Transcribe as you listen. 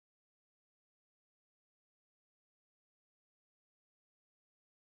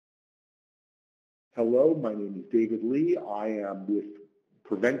Hello, my name is David Lee. I am with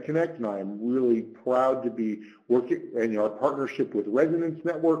PreventConnect, and I am really proud to be working in our partnership with Resonance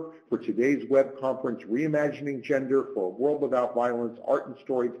Network for today's web conference, Reimagining Gender for a World Without Violence, Art and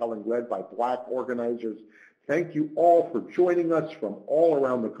Storytelling, led by Black organizers. Thank you all for joining us from all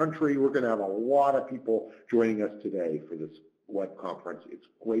around the country. We're going to have a lot of people joining us today for this web conference. It's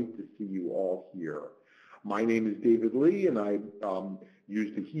great to see you all here. My name is David Lee, and I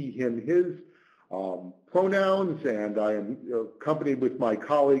use the he, him, his pronouns, and I am accompanied with my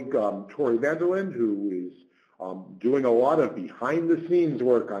colleague Tori Vanderland, who is doing a lot of behind-the-scenes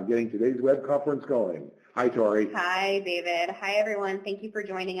work on getting today's web conference going. Hi, Tori. Hi, David. Hi, everyone. Thank you for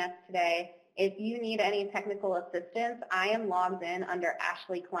joining us today. If you need any technical assistance, I am logged in under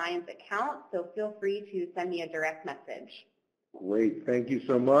Ashley Klein's account, so feel free to send me a direct message. Great. Thank you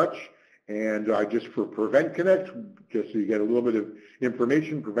so much. And just for PreventConnect, just so you get a little bit of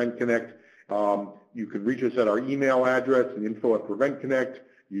information, PreventConnect, you can reach us at our email address and info@PreventConnect.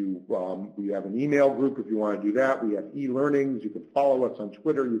 We have an email group if you want to do that. We have e-learnings. You can follow us on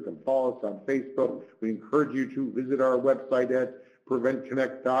Twitter. You can follow us on Facebook. We encourage you to visit our website at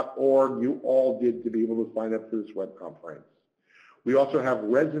PreventConnect.org. You all did to be able to sign up for this web conference. We also have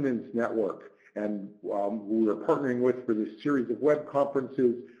Resonance Network, and we are partnering with for this series of web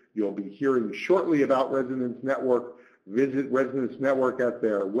conferences. You'll be hearing shortly about Resonance Network. Visit Resonance Network at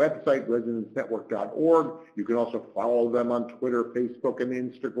their website, resonancenetwork.org. You can also follow them on Twitter, Facebook, and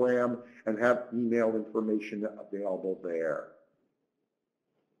Instagram, and have email information available there.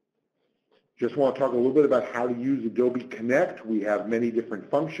 Just want to talk a little bit about how to use Adobe Connect. We have many different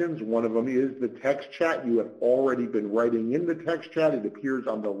functions. One of them is the text chat. You have already been writing in the text chat. It appears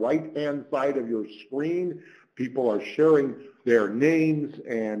on the right-hand side of your screen. People are sharing their names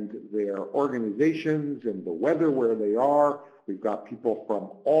and their organizations and the weather where they are. We've got people from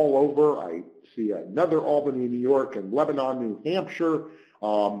all over. I see another Albany, New York, and Lebanon, New Hampshire,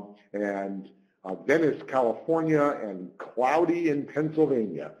 and Venice, California, and cloudy in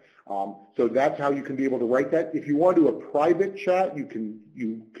Pennsylvania. So that's how you can be able to write that. If you want to do a private chat, you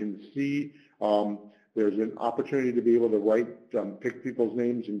can see there's an opportunity to be able to write, pick people's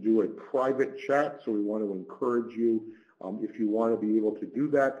names and do a private chat. So we want to encourage you, if you want to be able to do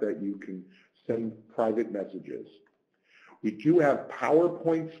that, that you can send private messages. We do have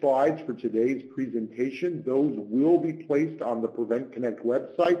PowerPoint slides for today's presentation. Those will be placed on the PreventConnect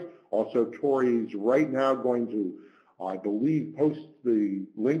website. Also, Tori is right now going to, I believe, post the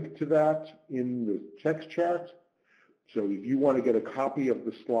link to that in the text chat. So if you want to get a copy of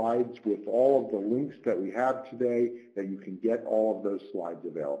the slides with all of the links that we have today, that you can get all of those slides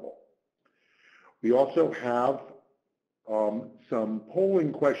available. We also have some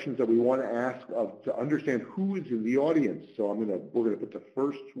polling questions that we want to ask to understand who is in the audience. So we're going to put the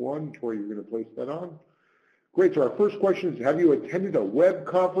first one. Tori, you're going to place that on. Great. So our first question is, have you attended a web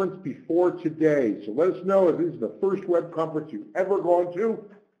conference before today? So let us know if this is the first web conference you've ever gone to.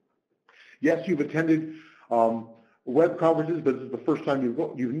 Yes, you've attended web conferences, but this is the first time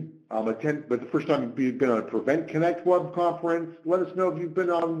but the first time you've been on a PreventConnect web conference. Let us know if you've been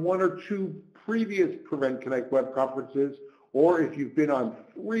on one or two previous PreventConnect web conferences, or if you've been on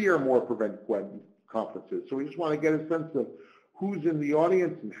 3 or more Prevent web conferences. So we just want to get a sense of who's in the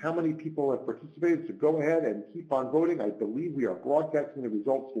audience and how many people have participated. So go ahead and keep on voting. I believe we are broadcasting the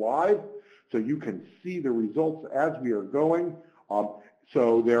results live, so you can see the results as we are going.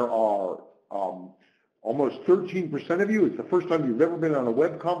 So there are almost 13% of you. It's the first time you've ever been on a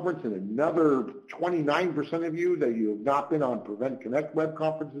web conference, and another 29% of you that you have not been on PreventConnect web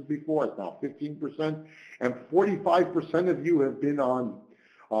conferences before. It's now 15%. And 45% of you have been on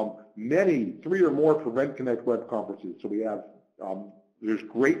many 3 or more PreventConnect web conferences. So we have, there's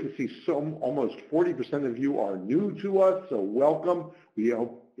great to see almost 40% of you are new to us, so welcome.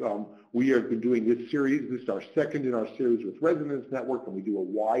 We have been doing this series. This is our second in our series with Resonance Network, and we do a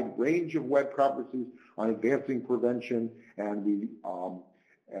wide range of web conferences on advancing prevention, and we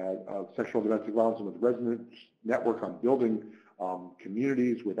sexual and domestic violence, and with Resonance Network on building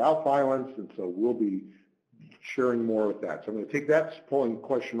communities without violence, and so we'll be sharing more with that. So I'm going to take that polling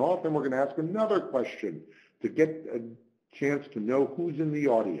question off, and we're going to ask another question to get a chance to know who's in the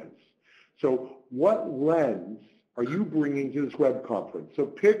audience. So what lens are you bringing to this web conference? So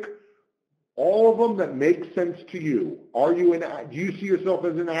pick all of them that make sense to you. Do you see yourself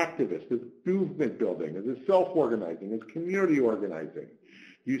as an activist, as movement building, as a self-organizing, as community organizing?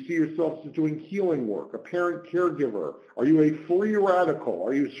 Do you see yourself as doing healing work, a parent caregiver? Are you a free radical?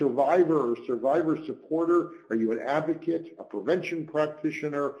 Are you a survivor or survivor supporter? Are you an advocate, a prevention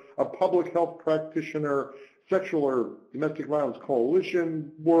practitioner, a public health practitioner, sexual or domestic violence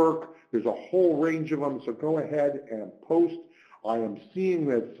coalition work? There's a whole range of them, so go ahead and post. I am seeing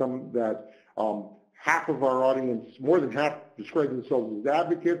that half of our audience, more than half, describe themselves as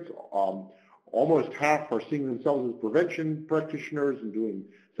advocates. Almost half are seeing themselves as prevention practitioners and doing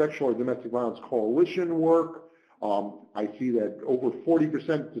sexual or domestic violence coalition work. I see that over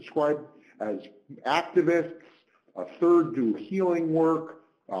 40% describe as activists, a third do healing work,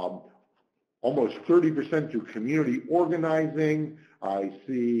 almost 30% do community organizing. I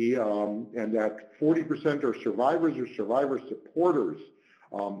see, and that 40% are survivors or survivor supporters.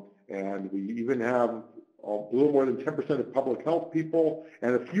 And we even have a little more than 10% of public health people,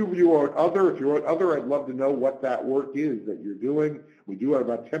 and a few of you are other. If you're other, I'd love to know what that work is that you're doing. We do have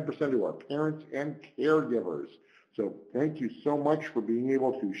about 10% who are parents and caregivers. So thank you so much for being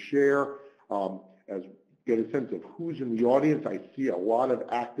able to share, get a sense of who's in the audience. I see a lot of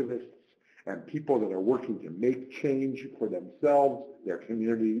activists and people that are working to make change for themselves, their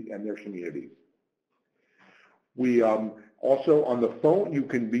community, and their communities. We also, on the phone, you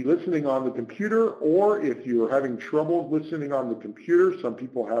can be listening on the computer, or if you're having trouble listening on the computer, some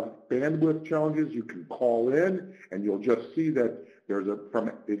people have bandwidth challenges, you can call in, and you'll just see that there's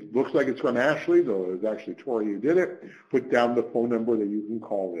it looks like it's from Ashley, though it was actually Tori who did it. Put down the phone number that you can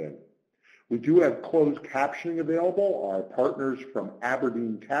call in. We do have closed captioning available. Our partners from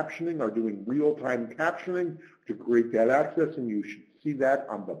Aberdeen Captioning are doing real-time captioning to create that access, and you should see that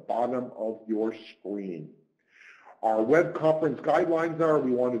on the bottom of your screen. Our web conference guidelines are,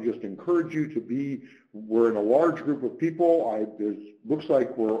 we want to just encourage you to be, we're in a large group of people. Looks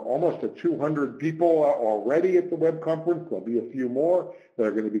like we're almost at 200 people already at the web conference. There'll be a few more that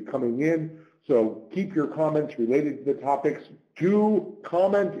are going to be coming in. So keep your comments related to the topics. Do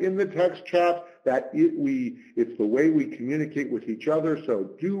comment in the text chat. It's the way we communicate with each other.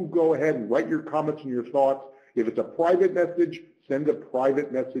 So do go ahead and write your comments and your thoughts. If it's a private message, send a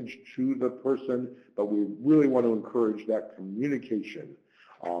private message to the person, but we really want to encourage that communication.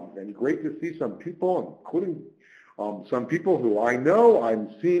 And great to see some people, including some people who I know.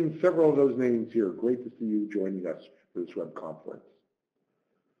 I'm seeing several of those names here. Great to see you joining us for this web conference.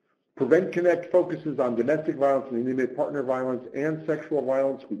 PreventConnect focuses on domestic violence and intimate partner violence and sexual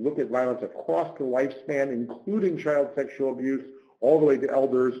violence. We look at violence across the lifespan, including child sexual abuse, all the way to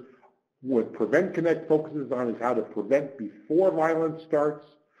elders. What PreventConnect focuses on is how to prevent before violence starts.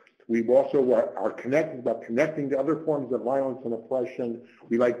 We also are connecting to other forms of violence and oppression.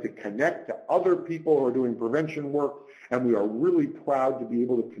 We like to connect to other people who are doing prevention work, and we are really proud to be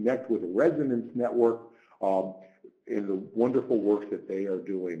able to connect with Resonance Network in the wonderful work that they are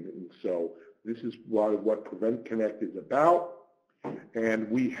doing. And so this is what PreventConnect is about. And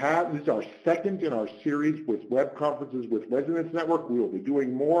this is our second in our series with web conferences with Resonance Network. We will be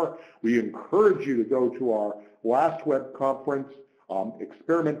doing more. We encourage you to go to our last web conference,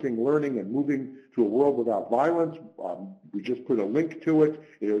 Experimenting, Learning, and Moving to a World Without Violence. We just put a link to it.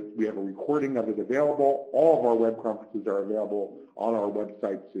 We have a recording of it available. All of our web conferences are available on our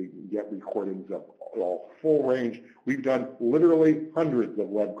website, so you can get recordings of a full range. We've done literally hundreds of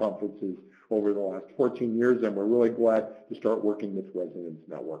web conferences over the last 14 years, and we're really glad to start working with Resonance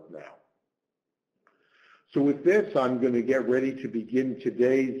Network now. So with this, I'm going to get ready to begin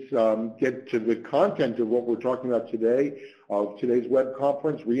get to the content of what we're talking about today, of today's web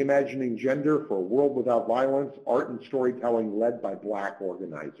conference, Reimagining Gender for a World Without Violence, Art and Storytelling led by Black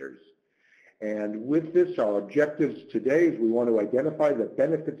organizers. And with this, our objectives today is we want to identify the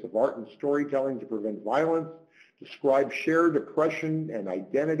benefits of art and storytelling to prevent violence, describe shared oppression and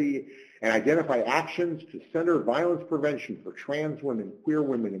identity, and identify actions to center violence prevention for trans women, queer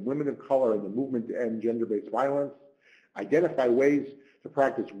women, and women of color in the movement to end gender-based violence, identify ways to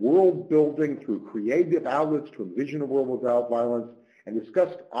practice world building through creative outlets to envision a world without violence, and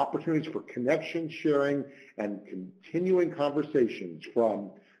discuss opportunities for connection, sharing, and continuing conversations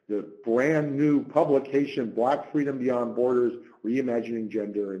from the brand new publication, Black Freedom Beyond Borders, Reimagining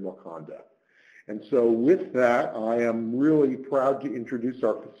Gender in Wakanda. And so with that, I am really proud to introduce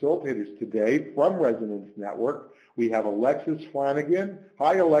our facilitators today from Resonance Network. We have Alexis Flanagan.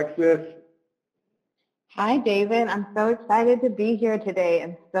 Hi, Alexis. Hi, David. I'm so excited to be here today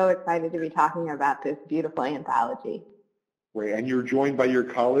and so excited to be talking about this beautiful anthology. Great. And you're joined by your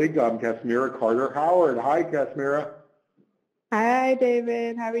colleague, Kasmira Carter-Howard. Hi, Kasmira. Hi,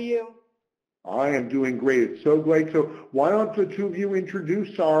 David. How are you? I am doing great. It's so great. So why don't the two of you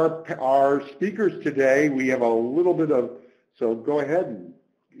introduce our speakers today? We have a little bit of, so go ahead and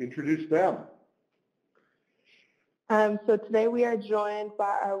introduce them. So today we are joined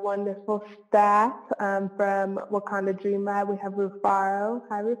by our wonderful staff from Wakanda Dream Lab. We have Rufaro.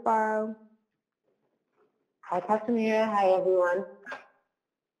 Hi, Rufaro. Hi, Casimira. Hi, everyone.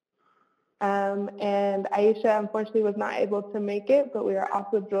 And Aisha, unfortunately, was not able to make it, but we are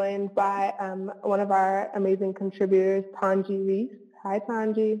also joined by one of our amazing contributors, Tanji Reese. Hi,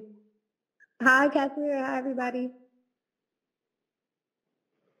 Tanji. Hi, Casimira. Hi, everybody.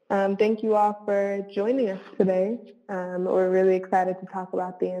 Thank you all for joining us today. We're really excited to talk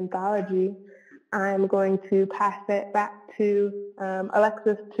about the anthology. I'm going to pass it back to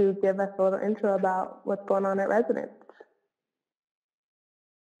Alexis to give us a little intro about what's going on at Resonance.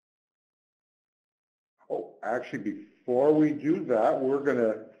 Oh, actually, before we do that, we're going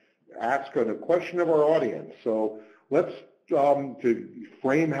to ask a question of our audience. So let's, to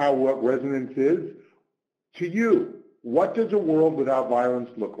frame what Resonance is, to you, what does a world without violence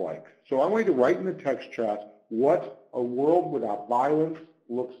look like? So I'm going to write in the text chat what a world without violence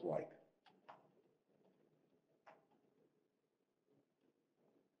looks like.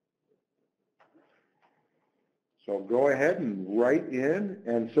 So go ahead and write in.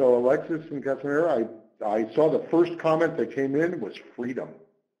 And so Alexis and Casimira, I saw the first comment that came in was freedom.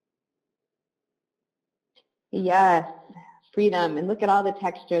 Yes, freedom. And look at all the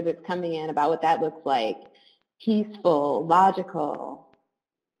texture that's coming in about what that looks like. Peaceful, logical,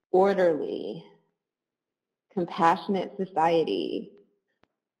 orderly, compassionate society,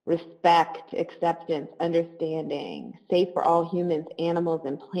 respect, acceptance, understanding, safe for all humans, animals,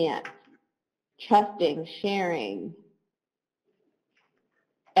 and plants, trusting, sharing.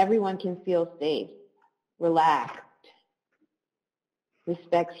 Everyone can feel safe, relaxed,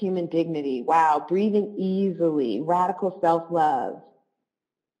 respects human dignity. Wow, breathing easily, radical self-love,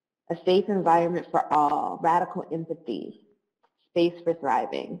 a safe environment for all, radical empathy, space for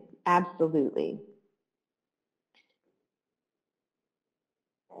thriving. Absolutely.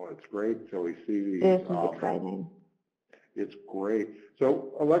 Oh, it's great. So we see these. This is exciting. It's great.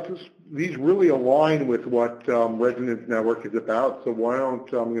 So Alexis, these really align with what Resonance Network is about. So why don't,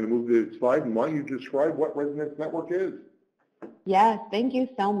 I'm going to move to the slide, and why don't you describe what Resonance Network is? Yes, thank you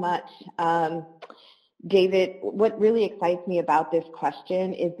so much. David, what really excites me about this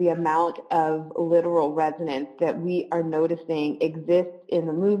question is the amount of literal resonance that we are noticing exists in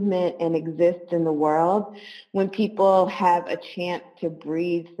the movement and exists in the world when people have a chance to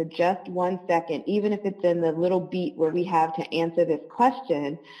breathe for just 1 second, even if it's in the little beat where we have to answer this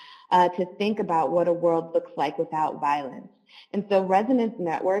question, to think about what a world looks like without violence. And so Resonance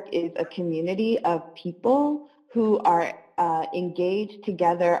Network is a community of people who are engaged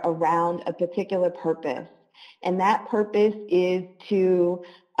together around a particular purpose. And that purpose is to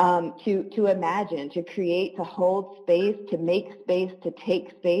imagine, to create, to hold space, to make space, to take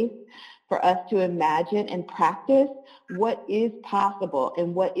space for us to imagine and practice what is possible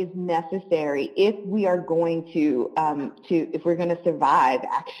and what is necessary if we are going if we're going to survive,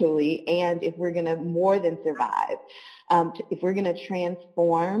 actually, and if we're going to more than survive. If we're going to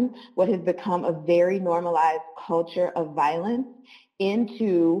transform what has become a very normalized culture of violence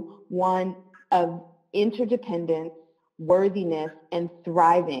into one of interdependence, worthiness, and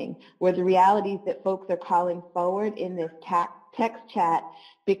thriving, where the realities that folks are calling forward in this text chat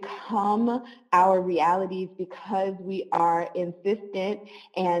become our realities because we are insistent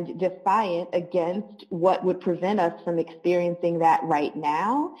and defiant against what would prevent us from experiencing that right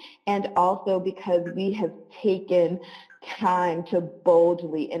now, and also because we have taken time to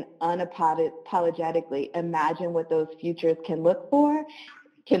boldly and unapologetically imagine what those futures can look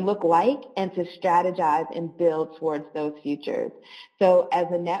like, and to strategize and build towards those futures. So as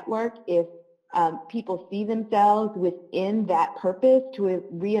a network, if people see themselves within that purpose to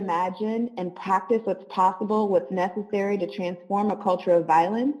reimagine and practice what's possible, what's necessary to transform a culture of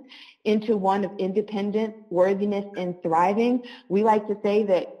violence into one of independence, worthiness, and thriving, we like to say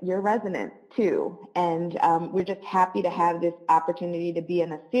that you're resonant too. And we're just happy to have this opportunity to be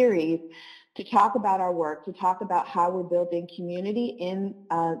in a series to talk about our work, to talk about how we're building community in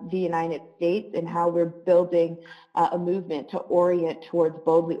the United States and how we're building a movement to orient towards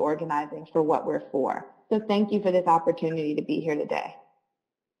boldly organizing for what we're for. So thank you for this opportunity to be here today.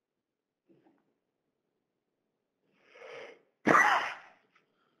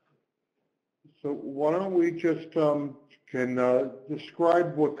 So why don't we just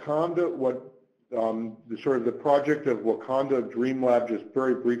describe Wakanda, the project of Wakanda Dream Lab just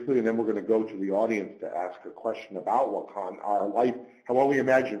very briefly, and then we're going to go to the audience to ask a question about Wakanda, our life, what we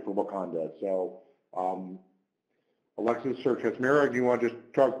imagine for Wakanda. So Alexis or Casimira, do you want to just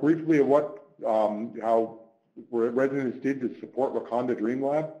talk briefly of how Resonance did to support Wakanda Dream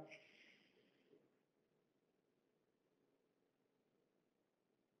Lab?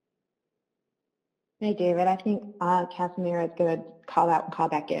 Hey, David, I think Casimira is going to call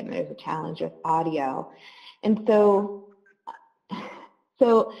back in. There's a challenge with audio. And so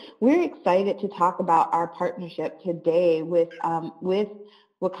we're excited to talk about our partnership today with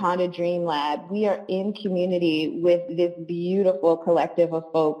Wakanda Dream Lab. We are in community with this beautiful collective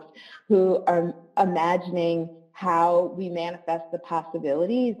of folks who are imagining how we manifest the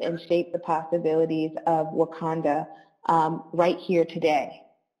possibilities and shape the possibilities of Wakanda right here today.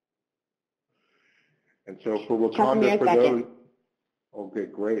 And so for Wakanda, for those, okay,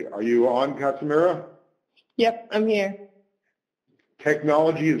 great. Are you on, Casimira? Yep, I'm here.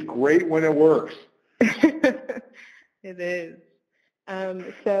 Technology is great when it works. It is.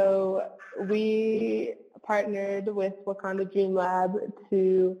 So we partnered with Wakanda Dream Lab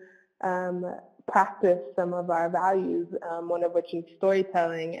to practice some of our values, one of which is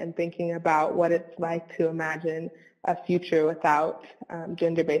storytelling and thinking about what it's like to imagine a future without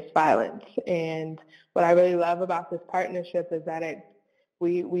gender-based violence. And what I really love about this partnership is that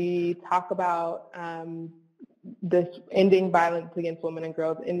we talk about this ending violence against women and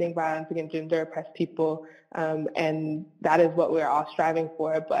girls, ending violence against gender-oppressed people, and that is what we're all striving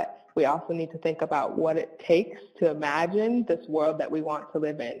for. But we also need to think about what it takes to imagine this world that we want to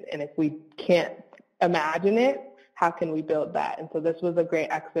live in. And if we can't imagine it, how can we build that? And so this was a great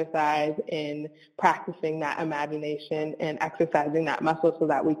exercise in practicing that imagination and exercising that muscle so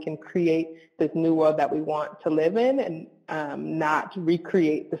that we can create this new world that we want to live in and not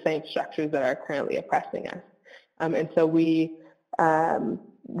recreate the same structures that are currently oppressing us. And so we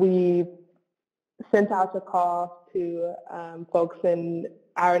sent out a call to folks in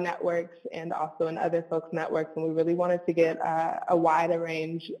our networks and also in other folks' networks, and we really wanted to get a wider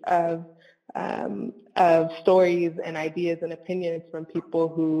range of stories and ideas and opinions from people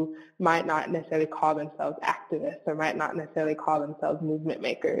who might not necessarily call themselves activists or might not necessarily call themselves movement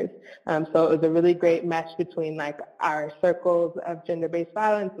makers. So it was a really great mesh between like our circles of gender-based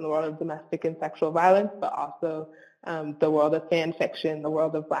violence and the world of domestic and sexual violence, but also the world of fan fiction, the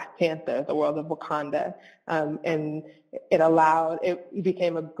world of Black Panther, the world of Wakanda, and it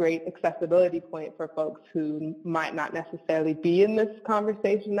became a great accessibility point for folks who might not necessarily be in this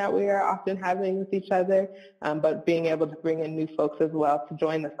conversation that we are often having with each other, but being able to bring in new folks as well to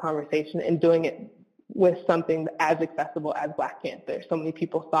join this conversation and doing it with something as accessible as Black Panther. So many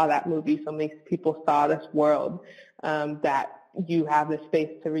people saw that movie, so many people saw this world that you have the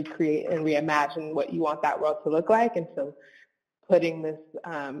space to recreate and reimagine what you want that world to look like. And so putting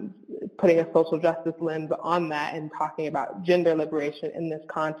a social justice lens on that and talking about gender liberation in this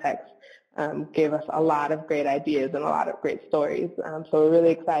context gave us a lot of great ideas and a lot of great stories. So we're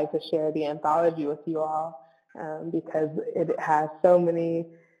really excited to share the anthology with you all because it has so many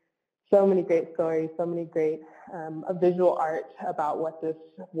great stories, so many great visual art about what this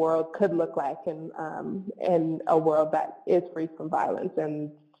world could look like and a world that is free from violence, and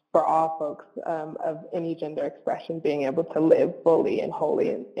for all folks of any gender expression being able to live fully and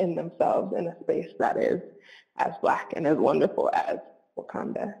wholly in themselves in a space that is as Black and as wonderful as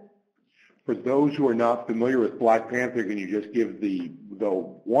Wakanda. For those who are not familiar with Black Panther, can you just give the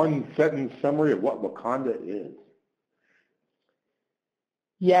one-sentence summary of what Wakanda is?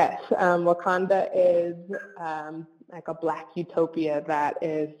 Yes, Wakanda is like a Black utopia that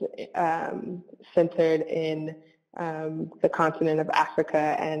is centered in the continent of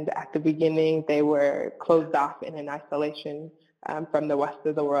Africa, and at the beginning they were closed off in an isolation from the rest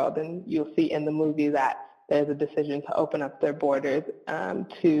of the world, and you'll see in the movie that there's a decision to open up their borders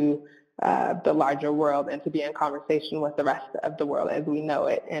to the larger world and to be in conversation with the rest of the world as we know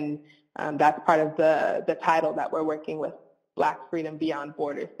it, and that's part of the title that we're working with, Black Freedom Beyond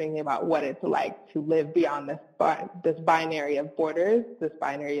Borders, thinking about what it's like to live beyond this binary of borders, this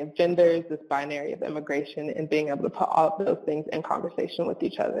binary of genders, this binary of immigration, and being able to put all of those things in conversation with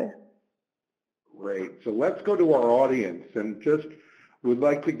each other. Great. So let's go to our audience and just would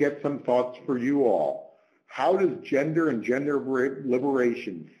like to get some thoughts for you all. How does gender and gender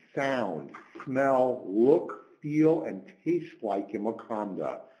liberation sound, smell, look, feel, and taste like in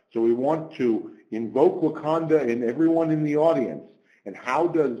Wakanda? So we want to invoke Wakanda in everyone in the audience. And how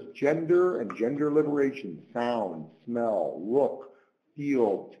does gender and gender liberation sound, smell, look,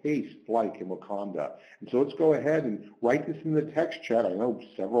 feel, taste like in Wakanda? And so let's go ahead and write this in the text chat. I know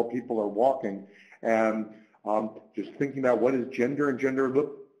several people are walking. And just thinking about what is gender and gender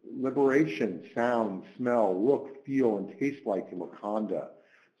liberation sound, smell, look, feel, and taste like in Wakanda.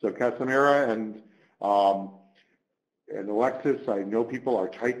 So Casimira and And Alexis, I know people are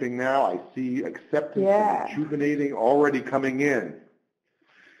typing now. I see acceptance Yeah. and rejuvenating already coming in.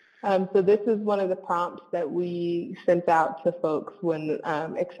 So this is one of the prompts that we sent out to folks when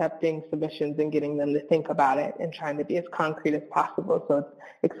accepting submissions and getting them to think about it and trying to be as concrete as possible. So it's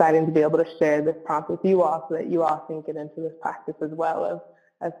exciting to be able to share this prompt with you all so that you all can get into this practice as well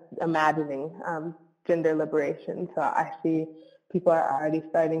of imagining gender liberation. So I see people are already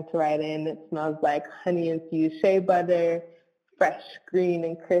starting to write in. It smells like honey-infused shea butter, fresh, green,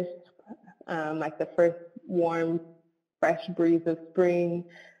 and crisp, like the first warm, fresh breeze of spring.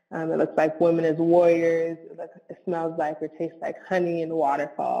 It looks like women as warriors. It smells like or tastes like honey and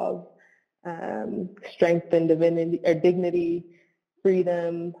waterfalls. Strength and divinity or dignity,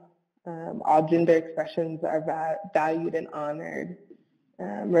 freedom. All gender expressions are valued and honored.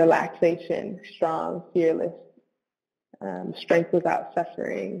 Relaxation, strong, fearless. Strength without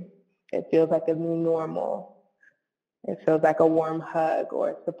suffering. It feels like a new normal. It feels like a warm hug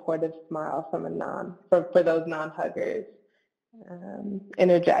or a supportive smile from for those non-huggers.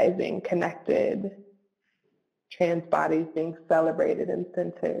 Energizing, connected, trans bodies being celebrated and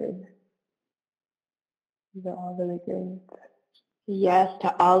centered. These are all really great. Yes,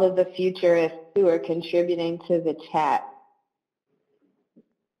 to all of the futurists who are contributing to the chat.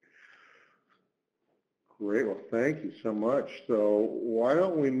 Great. Well, thank you so much. So why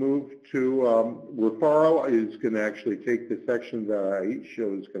don't we move to, Rufaro is going to actually take the section that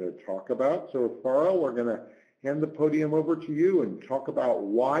Aisha is going to talk about. So Rufaro, we're going to hand the podium over to you and talk about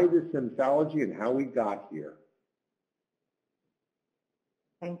why this anthology and how we got here.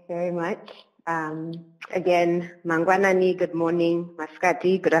 Thanks very much. Again, Mangwanani, good morning.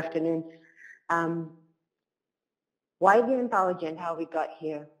 Maskati, good afternoon. Why the anthology and how we got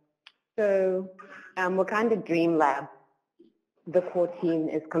here? So Wakanda Dream Lab, the core team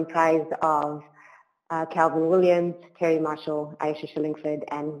is comprised of Calvin Williams, Terry Marshall, Aisha Shillingford,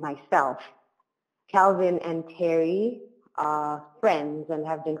 and myself. Calvin and Terry are friends and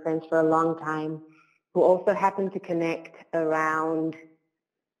have been friends for a long time, who also happen to connect around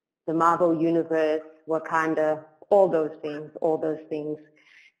the Marvel Universe, Wakanda, all those things.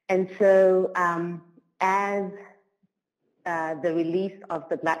 And so as the release of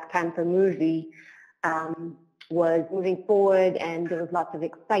the Black Panther movie was moving forward and there was lots of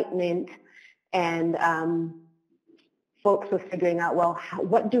excitement and folks were figuring out, well,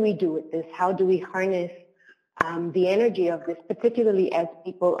 what do we do with this? How do we harness the energy of this, particularly as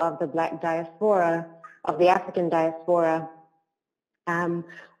people of the Black diaspora, of the African diaspora?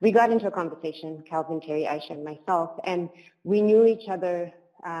 We got into a conversation, Calvin, Terry, Aisha, and myself, and we knew each other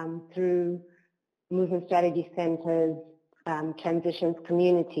through Movement Strategy Center's transitions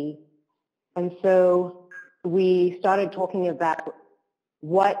community. And so we started talking about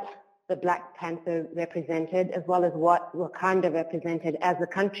what the Black Panther represented, as well as what Wakanda represented as a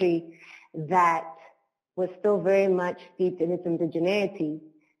country that was still very much steeped in its indigeneity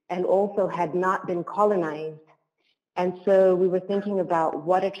and also had not been colonized. And so we were thinking about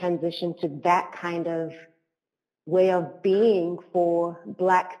what a transition to that kind of way of being for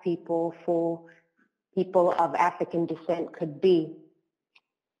Black people, for people of African descent could be.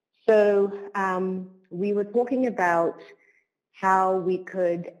 So we were talking about how we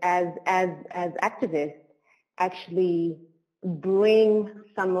could, as activists, actually bring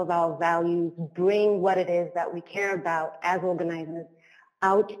some of our values, bring what it is that we care about as organizers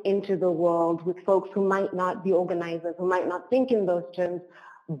out into the world with folks who might not be organizers, who might not think in those terms,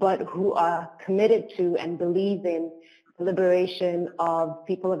 but who are committed to and believe in the liberation of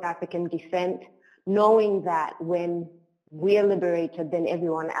people of African descent, knowing that when we're liberated, then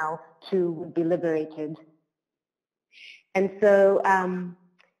everyone else too would be liberated. And so,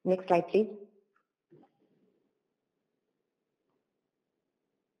 next slide, please.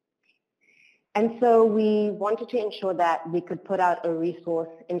 And so we wanted to ensure that we could put out a resource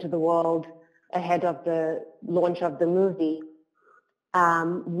into the world ahead of the launch of the movie.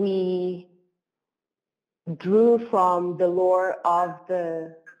 We drew from the lore of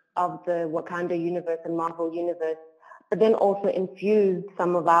the Wakanda universe and Marvel universe, but then also infused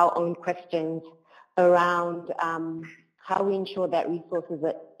some of our own questions around how we ensure that resources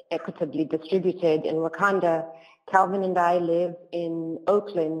are equitably distributed in Wakanda. Calvin and I live in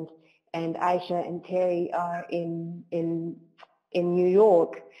Oakland, and Aisha and Terry are in New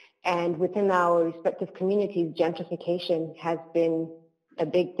York. And within our respective communities, gentrification has been a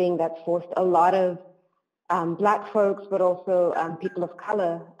big thing that's forced a lot of Black folks, but also people of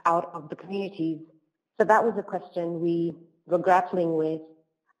color out of the communities. So that was a question we were grappling with.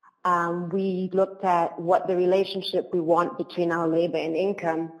 We looked at what the relationship we want between our labor and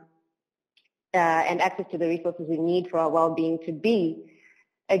income. and access to the resources we need for our well-being to be.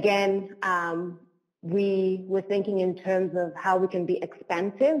 Again, we were thinking in terms of how we can be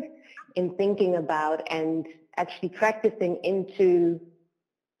expansive in thinking about and actually practicing into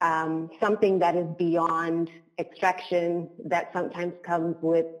something that is beyond extraction that sometimes comes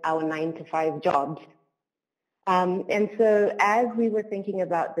with our 9-to-5 jobs. And so as we were thinking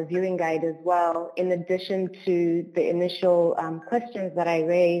about the viewing guide as well, in addition to the initial questions that I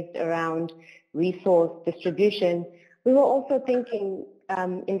raised around resource distribution, we were also thinking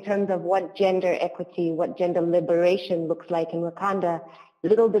in terms of what gender equity, what gender liberation looks like in Wakanda.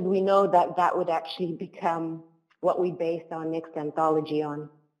 Little did we know that that would actually become what we based our next anthology on.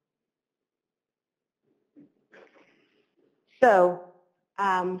 So,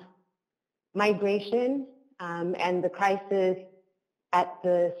 migration and the crisis at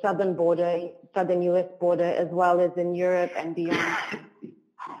the southern border, southern U.S. border, as well as in Europe and beyond,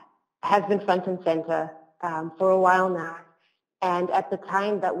 has been front and center for a while now. And at the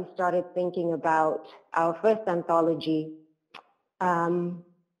time that we started thinking about our first anthology, in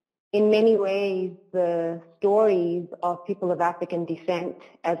many ways, the stories of people of African descent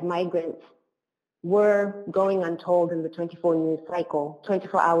as migrants were going untold in the 24-hour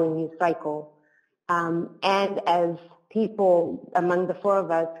news cycle. And as people among the four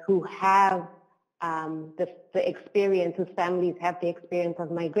of us who have the experience, whose families have the experience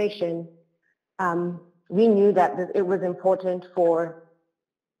of migration, we knew that it was important for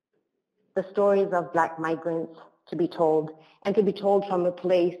the stories of Black migrants to be told, and to be told from a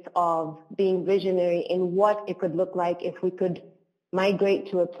place of being visionary in what it could look like if we could migrate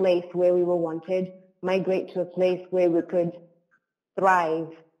to a place where we were wanted, migrate to a place where we could thrive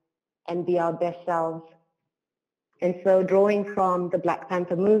and be our best selves. And so drawing from the Black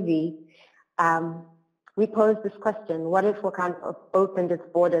Panther movie, we posed this question: what if Wakanda opened its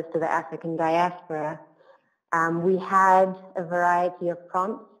borders to the African diaspora? We had a variety of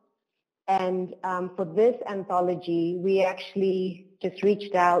prompts, and for this anthology, we actually just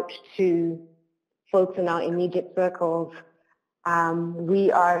reached out to folks in our immediate circles.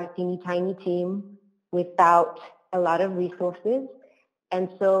 We are a teeny tiny team without a lot of resources, and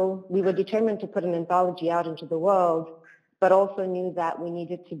so we were determined to put an anthology out into the world, but also knew that we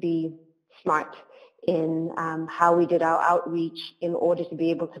needed to be smart in how we did our outreach in order to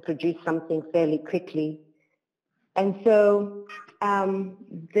be able to produce something fairly quickly. And so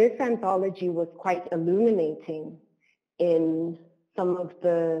this anthology was quite illuminating in some of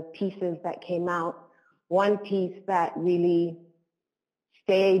the pieces that came out. One piece that really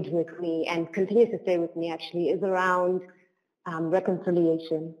stayed with me and continues to stay with me actually is around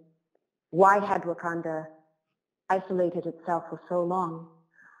reconciliation. Why had Wakanda isolated itself for so long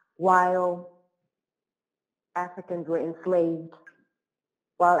while Africans were enslaved,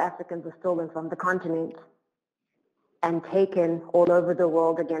 while Africans were stolen from the continent and taken all over the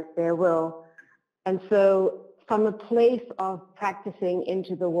world against their will? And so from a place of practicing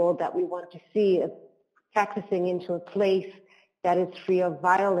into the world that we want to see, practicing into a place that is free of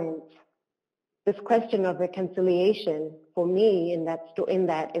violence, this question of reconciliation for me in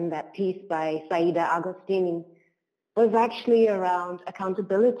that piece by Saida Agostini was actually around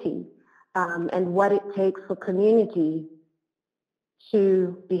accountability and what it takes for community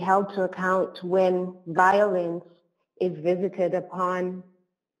to be held to account when violence is visited upon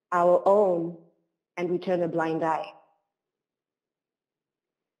our own and we turn a blind eye.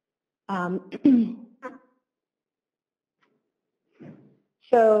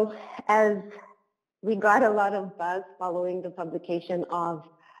 So as we got a lot of buzz following the publication of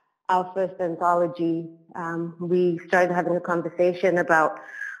our first anthology, we started having a conversation about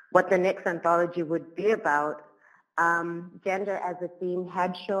what the next anthology would be about. Gender as a theme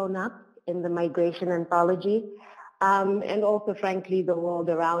had shown up in the migration anthology, and also, frankly, the world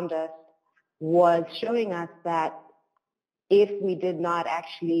around us was showing us that if we did not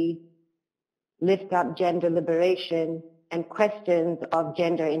actually lift up gender liberation and questions of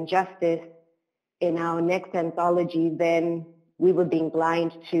gender injustice in our next anthology, then we were being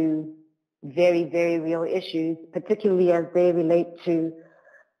blind to very, very real issues, particularly as they relate to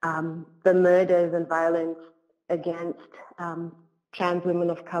the murders and violence against trans women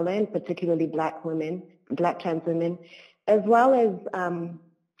of color, and particularly Black trans women, as well as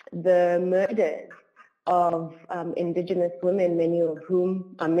the murders of indigenous women, many of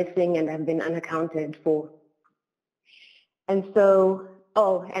whom are missing and have been unaccounted for. And so,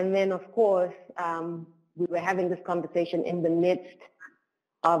 and then of course, we were having this conversation in the midst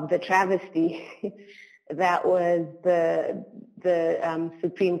of the travesty that was the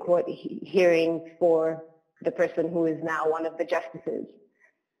Supreme Court hearing for the person who is now one of the justices.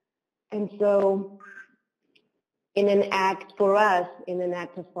 And so in an act, for us, in an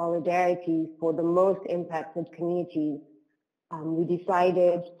act of solidarity for the most impacted communities, we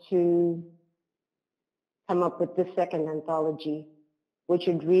decided to come up with the second anthology, which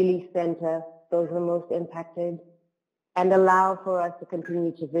would really center those who are most impacted and allow for us to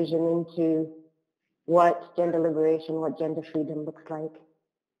continue to vision into what gender liberation, what gender freedom looks like.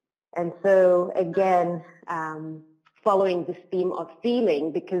 And so again, following this theme of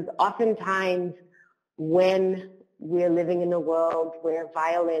feeling, because oftentimes when we're living in a world where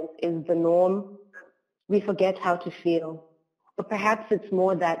violence is the norm, we forget how to feel. Or perhaps it's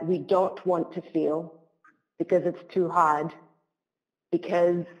more that we don't want to feel because it's too hard,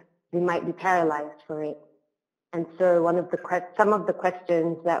 because we might be paralyzed for it. And so some of the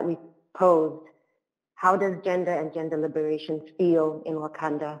questions that we posed: how does gender and gender liberation feel in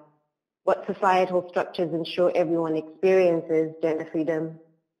Wakanda? What societal structures ensure everyone experiences gender freedom?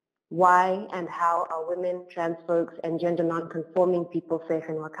 Why and how are women, trans folks, and gender non-conforming people safe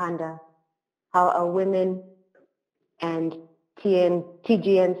in Wakanda? How are women and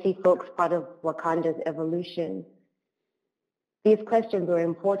TGNC folks part of Wakanda's evolution? These questions are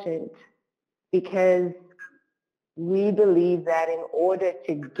important because we believe that in order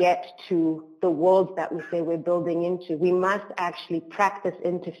to get to the world that we say we're building into, we must actually practice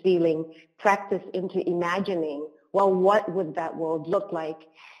into feeling, practice into imagining, well, what would that world look like?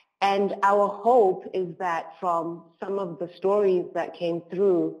 And our hope is that from some of the stories that came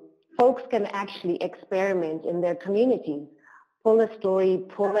through, folks can actually experiment in their communities, pull a story,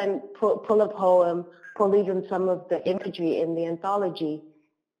 pull a poem, pull even some of the imagery in the anthology,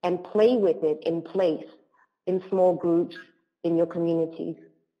 and play with it in place, in small groups, in your communities.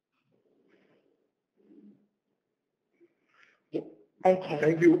 Okay.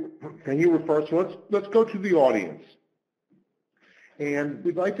 Thank you. First, let's go to the audience. And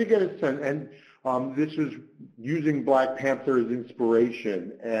we'd like to get a sense, and this is using Black Panther as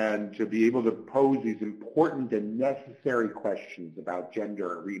inspiration and to be able to pose these important and necessary questions about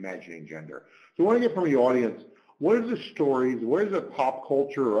gender and reimagining gender. So I want to get from the audience, what are the stories, what is the pop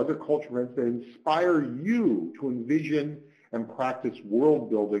culture or other cultural events that inspire you to envision and practice world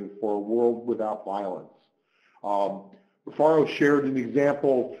building for a world without violence? Faro shared an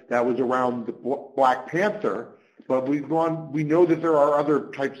example that was around the Black Panther, but we know that there are other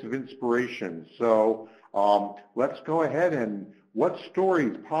types of inspiration. So let's go ahead and what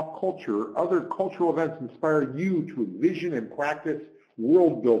stories, pop culture, other cultural events inspire you to envision and practice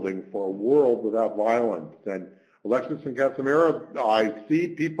world building for a world without violence? And Alexis and Casimira, I see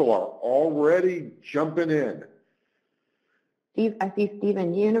people are already jumping in. I see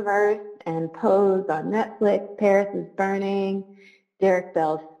Steven Universe and Pose on Netflix, Paris is Burning, Derek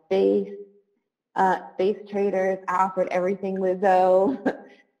Bell's Space Traders, I Offered Everything Lizzo,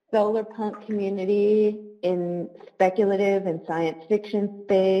 Solar Punk Community in speculative and science fiction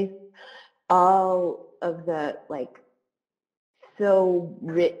space, all of the so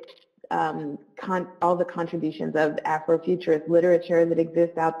rich, all the contributions of Afrofuturist literature that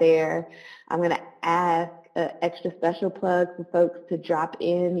exists out there. I'm going to ask an extra special plug for folks to drop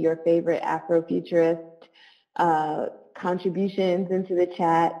in your favorite Afrofuturist contributions into the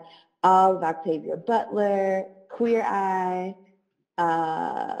chat. All of Octavia Butler, Queer Eye,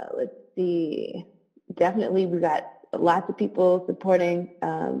 let's see, definitely we got lots of people supporting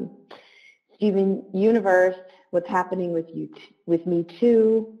Steven Universe, What's Happening with Me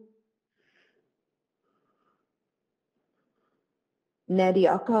Too, Nedi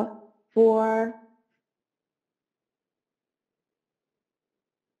Okafor,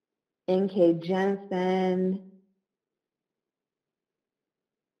 N.K. Jensen.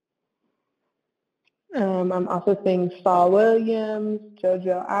 I'm also seeing Saul Williams,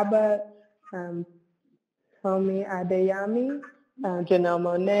 Jojo Abbott, Tomi Adeyemi, Janelle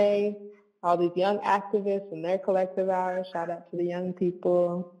Monáe, all these young activists and their collective hours. Shout out to the young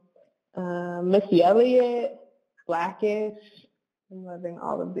people. Missy Elliott, Blackish. I'm loving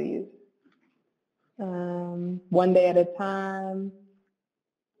all of these. One Day at a Time,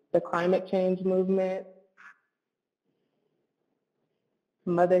 the climate change movement,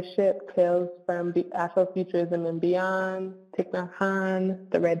 Mothership, Tales from Afrofuturism and Beyond, Thich Nhat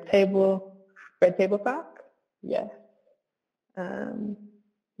Hanh, The Red Table Talk, yes.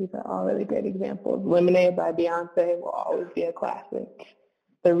 These are all really great examples. Lemonade by Beyonce will always be a classic.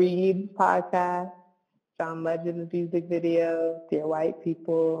 The Read podcast, John Legend's music video, Dear White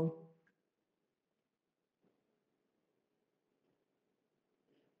People.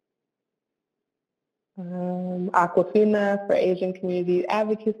 Aquafina for Asian Community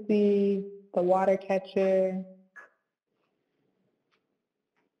Advocacy, The Water Catcher.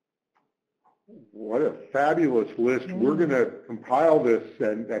 What a fabulous list. We're going to compile this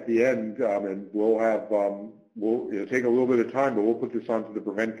and at the end, and we'll have, it'll take a little bit of time, but we'll put this onto the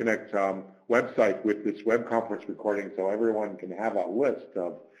PreventConnect website with this web conference recording so everyone can have a list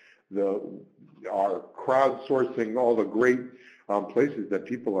of our crowdsourcing all the great places that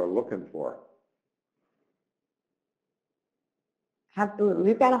people are looking for. Absolutely.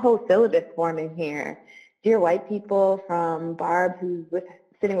 We've got a whole syllabus forming here. Dear white people, from Barb, who's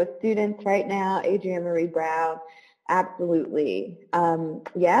sitting with students right now, Adrienne Marie Brown. Absolutely.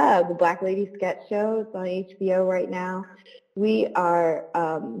 Yeah, the Black Lady Sketch Show is on HBO right now. We are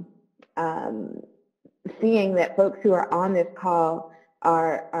seeing that folks who are on this call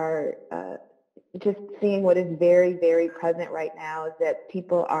are just seeing what is very, very present right now is that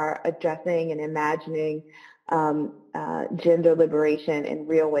people are addressing and imagining gender liberation in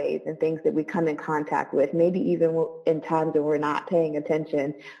real ways and things that we come in contact with, maybe even in times that we're not paying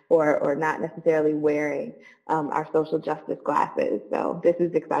attention or not necessarily wearing our social justice glasses. So this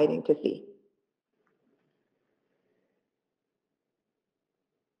is exciting to see.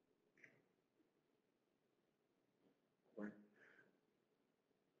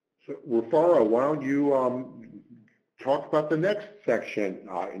 So, Rafara, why don't you talk about the next section?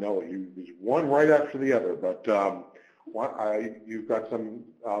 You know, one right after the other, but you've got some,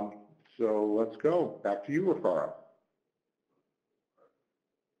 so let's go. Back to you, Rafara.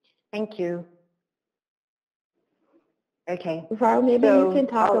 Thank you. Okay. Rafara, maybe you can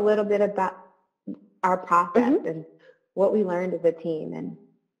talk a little bit about our process and what we learned as a team. And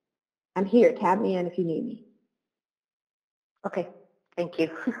I'm here. Tap me in if you need me. Okay. Thank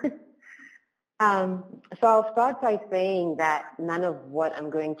you. So I'll start by saying that none of what I'm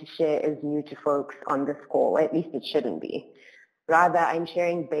going to share is new to folks on this call, or at least it shouldn't be. Rather, I'm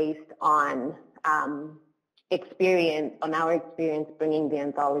sharing based on our experience bringing the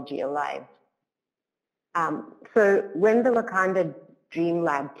anthology alive. So when the Wakanda Dream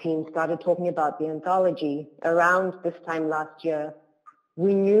Lab team started talking about the anthology around this time last year,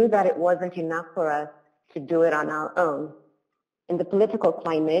 we knew that it wasn't enough for us to do it on our own. In the political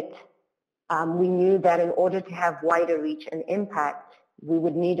climate, we knew that in order to have wider reach and impact, we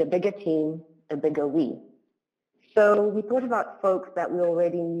would need a bigger team, a bigger we. So we thought about folks that we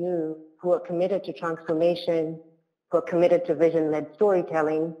already knew who are committed to transformation, who are committed to vision-led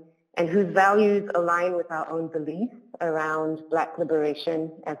storytelling, and whose values align with our own beliefs around Black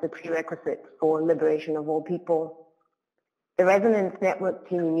liberation as a prerequisite for liberation of all people. The Resonance Network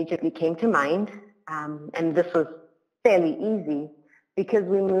team immediately came to mind, and this was fairly easy because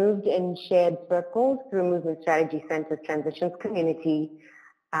we moved in shared circles through Movement Strategy Center's Transitions community.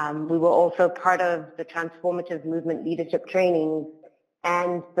 We were also part of the Transformative Movement Leadership Trainings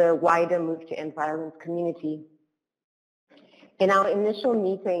and the wider Move to End Violence community. In our initial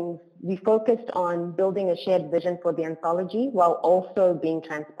meetings, we focused on building a shared vision for the anthology while also being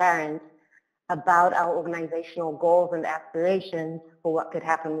transparent about our organizational goals and aspirations for what could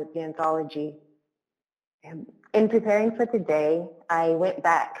happen with the anthology. In preparing for today, I went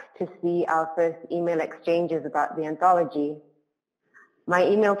back to see our first email exchanges about the anthology. My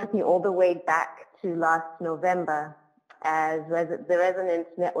email took me all the way back to last November as the Resonance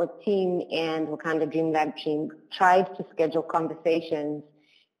Network team and Wakanda Dream Lab team tried to schedule conversations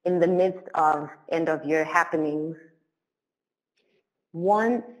in the midst of end-of-year happenings.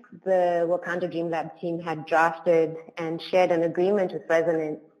 Once the Wakanda Dream Lab team had drafted and shared an agreement with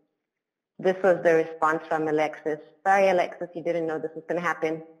Resonance, this was the response from Alexis. Sorry, Alexis, you didn't know this was going to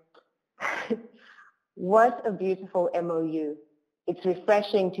happen. What a beautiful MOU. It's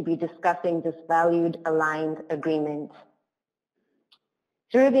refreshing to be discussing this valued, aligned agreement.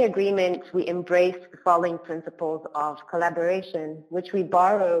 Through the agreement, we embraced the following principles of collaboration, which we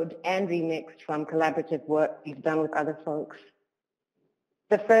borrowed and remixed from collaborative work we've done with other folks.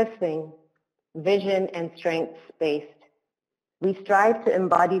 The first thing, vision and strengths-based. We strive to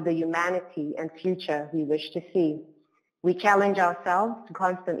embody the humanity and future we wish to see. We challenge ourselves to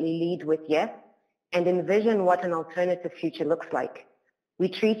constantly lead with yes and envision what an alternative future looks like. We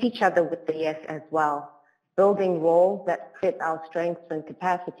treat each other with the yes as well, building roles that fit our strengths and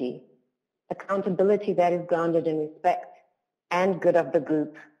capacity, accountability that is grounded in respect and good of the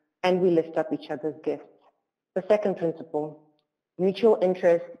group, and we lift up each other's gifts. The second principle, mutual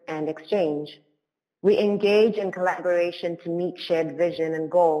interest and exchange. We engage in collaboration to meet shared vision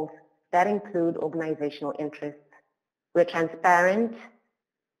and goals that include organizational interests. We're transparent,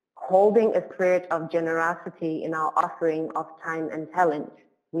 holding a spirit of generosity in our offering of time and talent.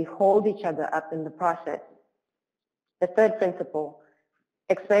 We hold each other up in the process. The third principle,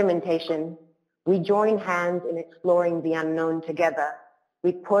 experimentation. We join hands in exploring the unknown together.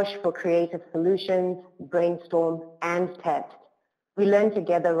 We push for creative solutions, brainstorm, and test. We learn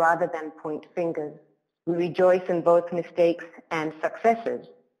together rather than point fingers. We rejoice in both mistakes and successes.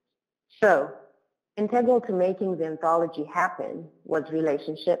 So, integral to making the anthology happen was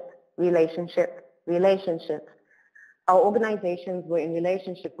relationship, relationship, relationship. Our organizations were in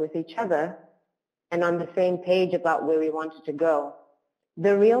relationship with each other and on the same page about where we wanted to go.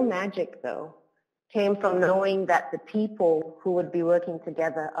 The real magic, though, came from knowing that the people who would be working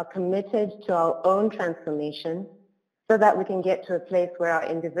together are committed to our own transformation so that we can get to a place where our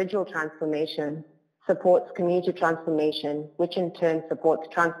individual transformation supports community transformation, which in turn supports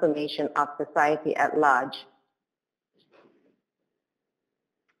transformation of society at large.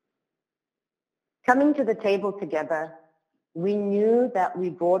 Coming to the table together, we knew that we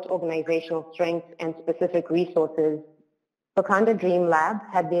brought organizational strengths and specific resources. Wakanda Dream Lab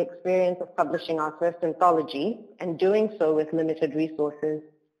had the experience of publishing our first anthology and doing so with limited resources.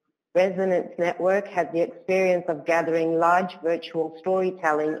 Resonance Network had the experience of gathering large virtual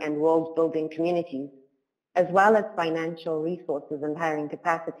storytelling and world-building communities, as well as financial resources and hiring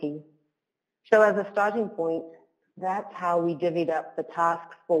capacity. So as a starting point, that's how we divvied up the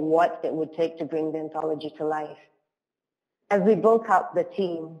tasks for what it would take to bring the anthology to life. As we built out the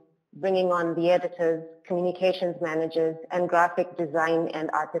team, bringing on the editors, communications managers, and graphic design and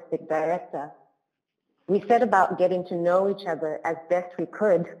artistic director, we set about getting to know each other as best we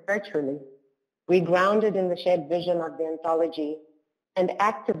could virtually. We grounded in the shared vision of the anthology and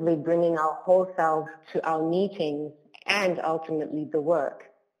actively bringing our whole selves to our meetings and ultimately the work.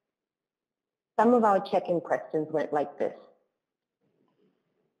 Some of our check-in questions went like this.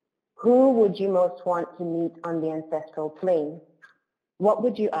 Who would you most want to meet on the ancestral plane? What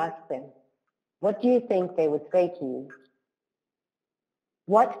would you ask them? What do you think they would say to you?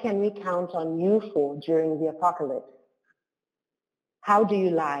 What can we count on you for during the apocalypse? How do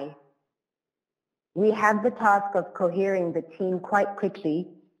you lie? We had the task of cohering the team quite quickly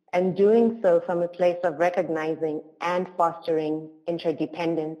and doing so from a place of recognizing and fostering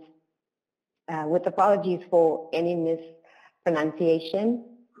interdependence. With apologies for any mispronunciation,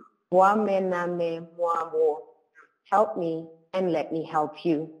 help me and let me help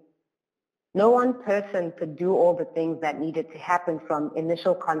you. No one person could do all the things that needed to happen, from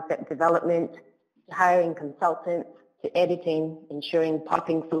initial concept development, to hiring consultants, to editing, ensuring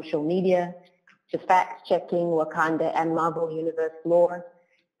popping social media, to fact-checking Wakanda and Marvel Universe lore,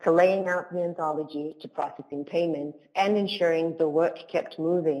 to laying out the anthology, to processing payments, and ensuring the work kept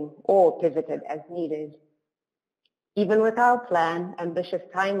moving or pivoted as needed. Even with our plan, ambitious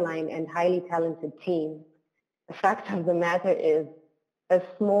timeline, and highly talented team, the fact of the matter is a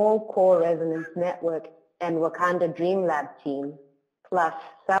small core Resonance Network and Wakanda Dream Lab team plus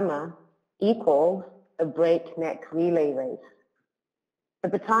Summer equals a breakneck relay race. The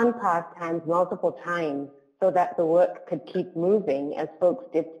baton passed hands multiple times so that the work could keep moving as folks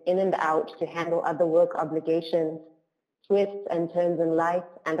dipped in and out to handle other work obligations, twists and turns in life,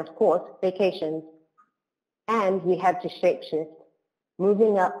 and of course, vacations. And we had to shapeshift,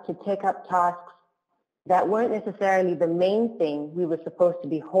 moving up to take up tasks that weren't necessarily the main thing we were supposed to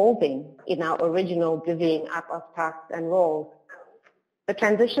be holding in our original divvying up of tasks and roles. The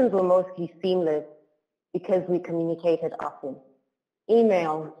transitions were mostly seamless because we communicated often.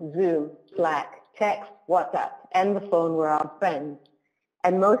 Email, Zoom, Slack, text, WhatsApp, and the phone were our friends.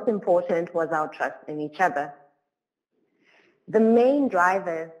 And most important was our trust in each other. The main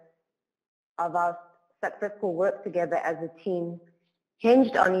driver of our successful work together as a team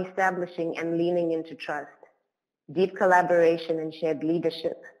hinged on establishing and leaning into trust, deep collaboration and shared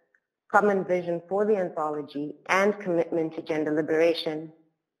leadership, common vision for the anthology, and commitment to gender liberation,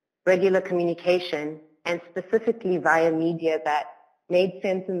 regular communication, and specifically via media that made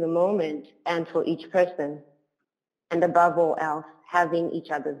sense in the moment and for each person, and above all else, having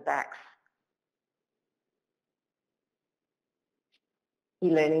each other's backs.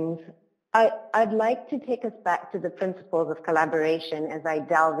 E-learnings. I'd like to take us back to the principles of collaboration as I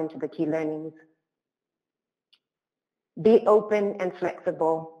delve into the key learnings. Be open and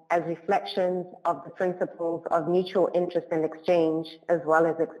flexible as reflections of the principles of mutual interest and exchange, as well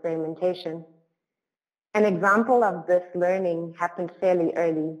as experimentation. An example of this learning happened fairly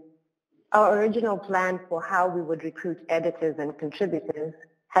early. Our original plan for how we would recruit editors and contributors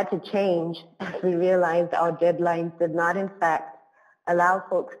had to change as we realized our deadlines did not, in fact, allow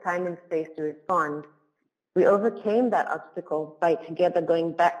folks time and space to respond. We overcame that obstacle by together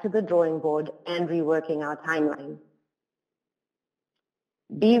going back to the drawing board and reworking our timeline.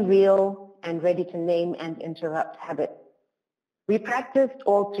 Be real and ready to name and interrupt habits. We practiced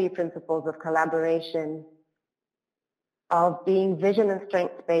all three principles of collaboration of being vision and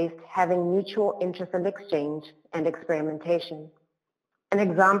strength-based, having mutual interest and exchange and experimentation. An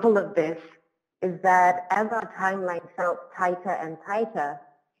example of this is that as our timeline felt tighter and tighter,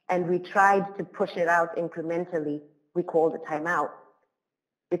 and we tried to push it out incrementally, we called a timeout.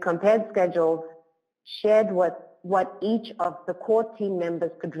 We compared schedules, shared what each of the core team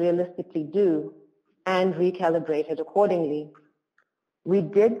members could realistically do, and recalibrated accordingly. We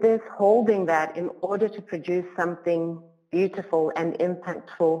did this holding that in order to produce something beautiful and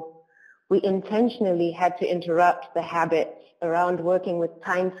impactful, we intentionally had to interrupt the habits around working with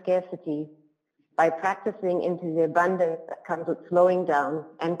time scarcity by practicing into the abundance that comes with slowing down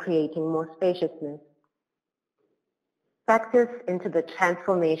and creating more spaciousness. Practice into the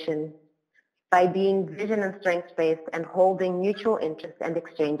transformation by being vision and strength-based and holding mutual interest and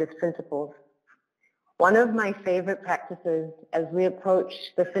exchange as principles. One of my favorite practices as we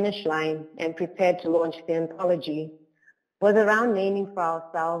approached the finish line and prepared to launch the anthology was around naming for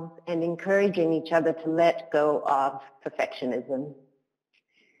ourselves and encouraging each other to let go of perfectionism.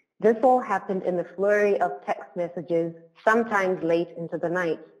 This all happened in the flurry of text messages, sometimes late into the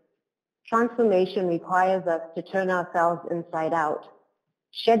night. Transformation requires us to turn ourselves inside out,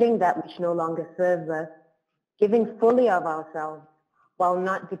 shedding that which no longer serves us, giving fully of ourselves while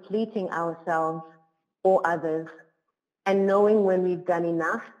not depleting ourselves or others, and knowing when we've done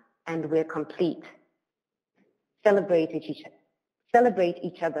enough and we're complete. Celebrate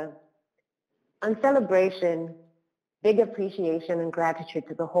each other. On celebration, big appreciation and gratitude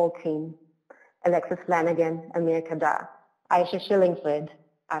to the whole team. Alexis Flanagan, Amir Kadar, Aisha Shillingford,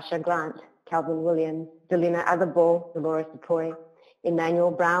 Asha Grant, Calvin Williams, Delina Atherbull, Dolores Dutoy, Emmanuel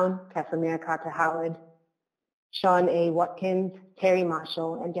Brown, Casimir Carter Howard, Sean A. Watkins, Terry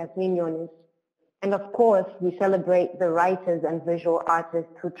Marshall, and Yasmin Yonis. And of course, we celebrate the writers and visual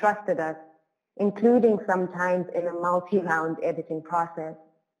artists who trusted us, including sometimes in a multi-round editing process.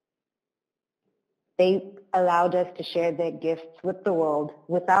 They allowed us to share their gifts with the world.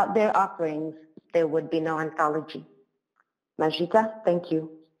 Without their offerings, there would be no anthology. Majita, thank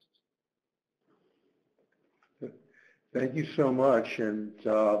you. Thank you so much. And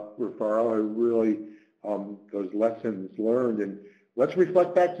Rafael, really, those lessons learned. And let's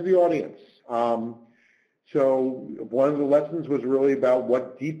reflect back to the audience. So one of the lessons was really about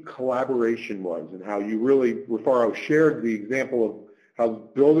what deep collaboration was and how you really, Rafael shared the example of how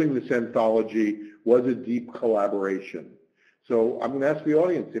building this anthology was a deep collaboration. So I'm going to ask the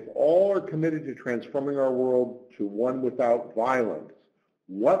audience, if all are committed to transforming our world to one without violence,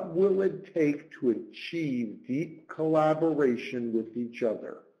 what will it take to achieve deep collaboration with each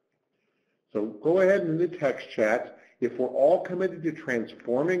other? So go ahead in the text chat. If we're all committed to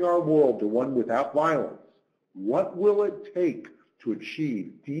transforming our world to one without violence, what will it take to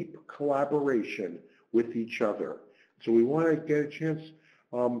achieve deep collaboration with each other? So we want to get a chance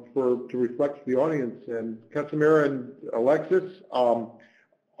to reflect to the audience. And Casimira and Alexis, our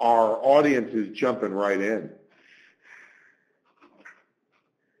audience is jumping right in.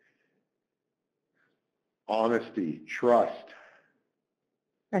 Honesty, trust.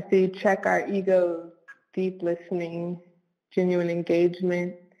 I see check our egos, deep listening, genuine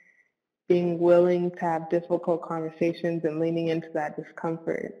engagement, being willing to have difficult conversations and leaning into that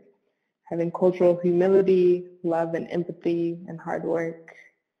discomfort, having cultural humility, love and empathy and hard work,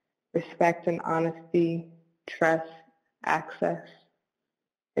 respect and honesty, trust, access,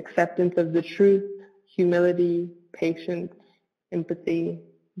 acceptance of the truth, humility, patience, empathy,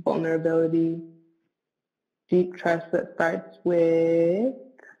 vulnerability, deep trust that starts with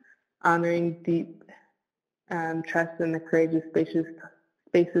honoring deep trust in the courageous spaces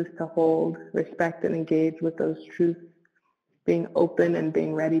to hold, respect and engage with those truths, being open and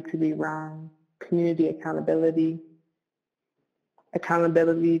being ready to be wrong, community accountability,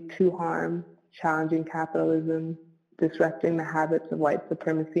 accountability to harm, challenging capitalism, disrupting the habits of white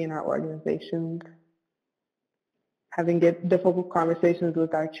supremacy in our organizations, having difficult conversations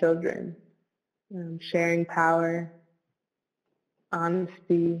with our children, sharing power,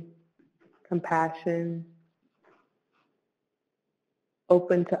 honesty, compassion,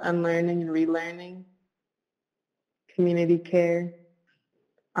 open to unlearning and relearning, community care,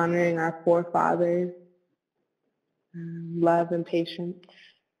 honoring our forefathers, love and patience,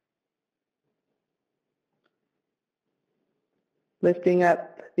 lifting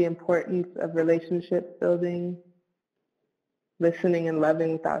up the importance of relationship building, listening and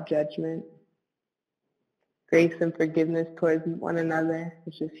loving without judgment, grace and forgiveness towards one another,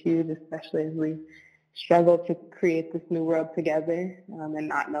 which is huge, especially as we struggle to create this new world together and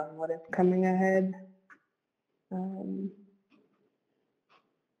not knowing what is coming ahead.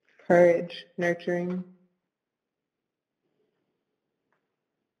 Courage, nurturing,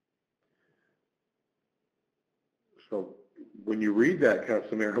 when you read that,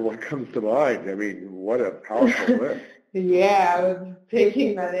 Casimira, what comes to mind? I mean, what a powerful list. Yeah, I was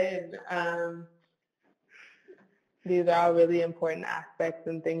taking that in. These are all really important aspects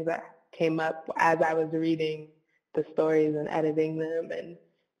and things that came up as I was reading the stories and editing them.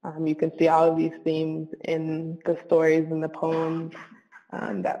 And you can see all of these themes in the stories and the poems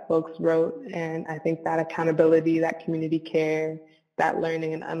that folks wrote. And I think that accountability, that community care, that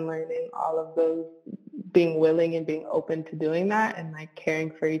learning and unlearning, all of those, being willing and being open to doing that and like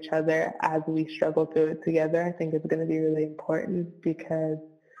caring for each other as we struggle through it together, I think is going to be really important because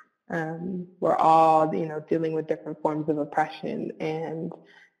we're all, dealing with different forms of oppression, and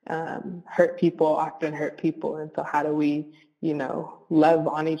hurt people often hurt people. And so how do we, love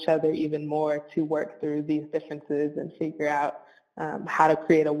on each other even more to work through these differences and figure out how to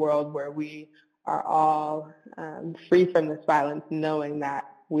create a world where we are all free from this violence, knowing that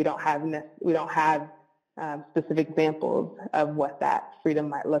we don't have specific examples of what that freedom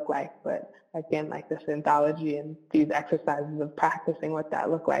might look like. But again, like this anthology and these exercises of practicing what that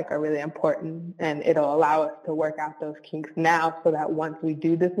look like are really important, and it'll allow us to work out those kinks now so that once we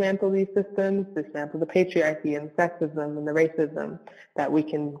do dismantle these systems, dismantle the patriarchy and sexism and the racism, that we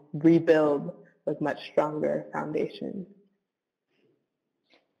can rebuild with much stronger foundations.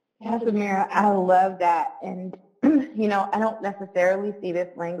 Yeah, Samira, I love that. And, I don't necessarily see this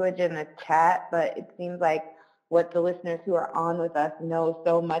language in the chat, but it seems like what the listeners who are on with us know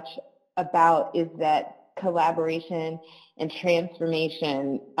so much about is that collaboration and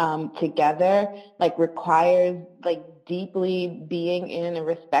transformation together, requires, deeply being in and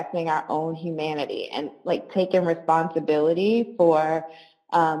respecting our own humanity and, taking responsibility for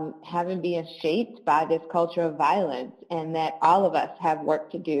having been shaped by this culture of violence, and that all of us have work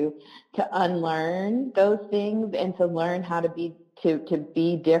to do to unlearn those things and to learn how to be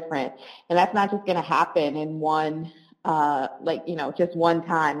different. And that's not just going to happen in one, just one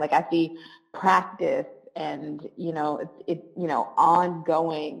time. I see practice and,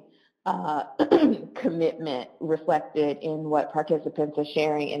 ongoing commitment reflected in what participants are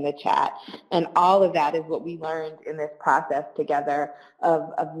sharing in the chat. And all of that is what we learned in this process together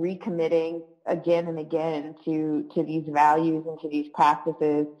of recommitting again and again to these values and to these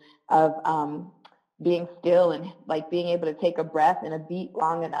practices of being still and being able to take a breath and a beat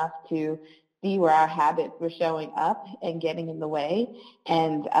long enough to see where our habits were showing up and getting in the way,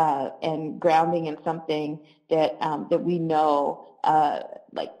 and grounding in something that we know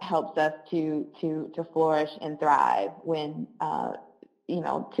helps us to flourish and thrive when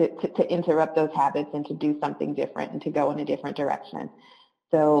to interrupt those habits and to do something different and to go in a different direction.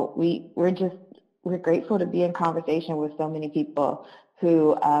 So we're grateful to be in conversation with so many people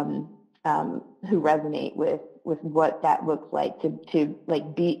who resonate with what that looks like to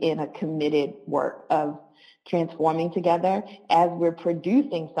be in a committed work of transforming together as we're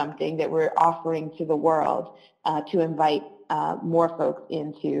producing something that we're offering to the world to invite more folks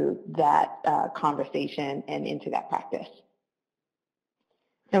into that conversation and into that practice.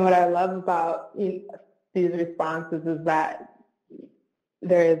 And what I love about these responses is that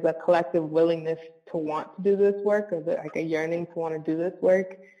there is a collective willingness to want to do this work, or a yearning to want to do this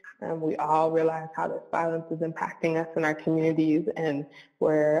work. We all realize how this violence is impacting us in our communities, and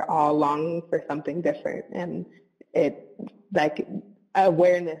we're all longing for something different. And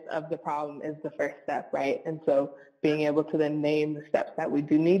awareness of the problem is the first step, right? And so being able to then name the steps that we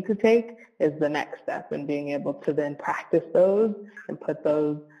do need to take is the next step, and being able to then practice those and put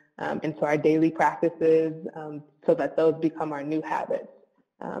those into our daily practices so that those become our new habits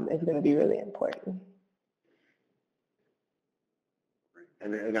is going to be really important.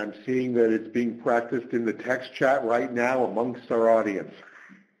 And I'm seeing that it's being practiced in the text chat right now amongst our audience.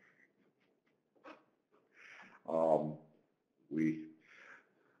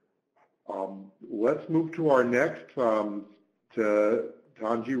 Let's move to our next, to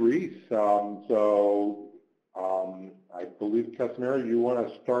Tanji Reese. I believe, Casimira, you want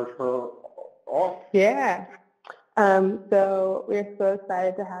to start her off? Yeah. So we're so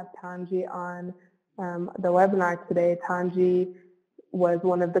excited to have Tanji on the webinar today. Tanji was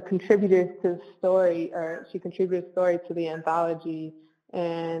one of the contributors to the story, or she contributed a story to the anthology,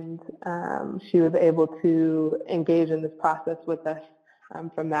 and she was able to engage in this process with us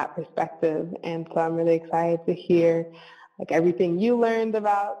from that perspective. And so I'm really excited to hear everything you learned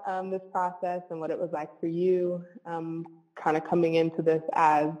about this process and what it was like for you, kind of coming into this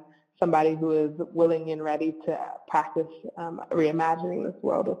as somebody who is willing and ready to practice reimagining this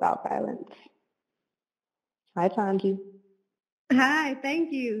world without violence. Hi, Tanji. Hi,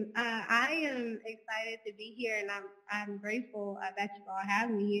 thank you. I am excited to be here, and I'm grateful that you all have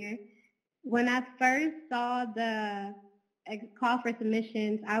me here. When I first saw the call for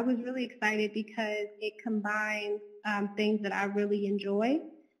submissions, I was really excited because it combines things that I really enjoy.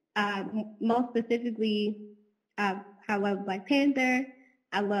 Most specifically, I love Black Panther.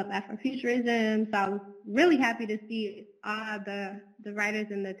 I love Afrofuturism. So I was really happy to see the writers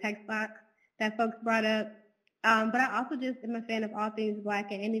in the text box that folks brought up. But I also just am a fan of all things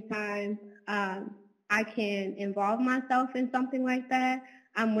Black, and anytime I can involve myself in something like that,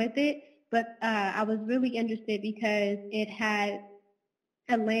 I'm with it. But I was really interested because it had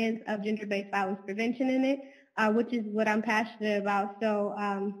a lens of gender-based violence prevention in it, which is what I'm passionate about. So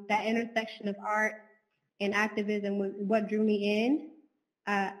that intersection of art and activism was what drew me in.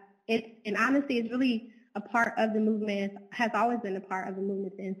 And honestly, it's really a part of the movement, has always been a part of the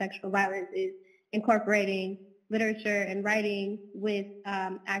movement in sexual violence, is incorporating literature and writing with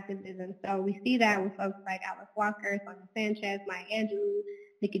activism. So we see that with folks like Alice Walker, Sonia Sanchez, Maya Angelou,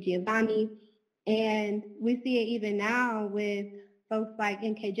 Nikki Giovanni, and we see it even now with folks like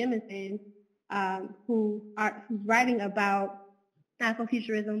N.K. Jemisin, who's writing about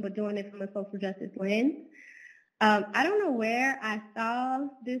Afrofuturism but doing it from a social justice lens. I don't know where I saw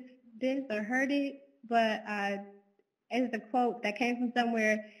this or heard it, but it's a quote that came from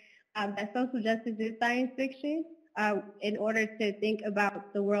somewhere that social justice is science fiction. In order to think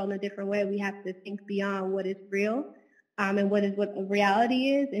about the world in a different way, we have to think beyond what is real and what reality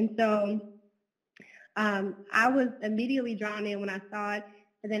is. And so I was immediately drawn in when I saw it.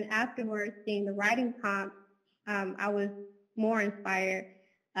 And then afterwards, seeing the writing prompt, I was more inspired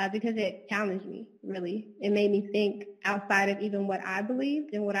because it challenged me, really. It made me think outside of even what I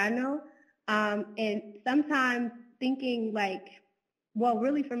believed and what I know. And sometimes thinking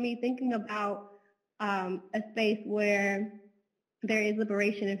really for me, thinking about a space where there is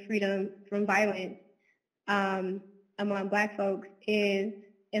liberation and freedom from violence among Black folks is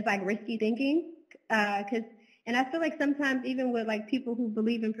like risky thinking. And I feel like sometimes even with like people who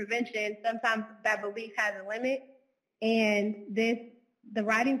believe in prevention, sometimes that belief has a limit. And the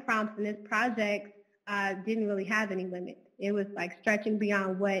writing prompts in this project didn't really have any limit. It was like stretching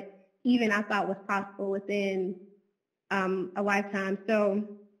beyond what even I thought was possible within a lifetime. So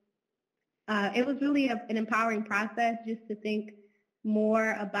it was really an empowering process just to think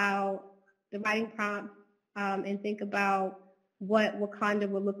more about the writing prompts and think about what Wakanda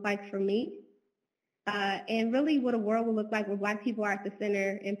would look like for me. And really what a world would look like where Black people are at the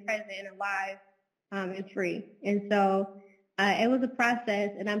center and present and alive and free. And so it was a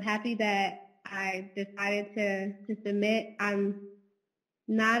process, and I'm happy that I decided to submit. I'm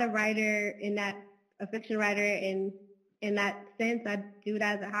not a writer a fiction writer in that sense. I do it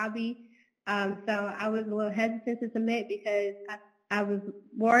as a hobby. So I was a little hesitant to submit because I was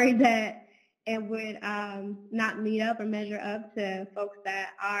worried that it would not meet up or measure up to folks that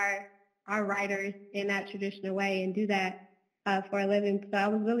are writers in that traditional way and do that for a living. So I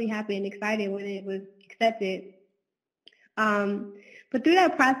was really happy and excited when it was accepted. But through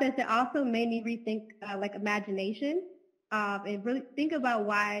that process, it also made me rethink imagination and really think about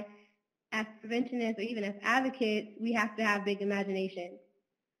why as preventionists or even as advocates, we have to have big imagination.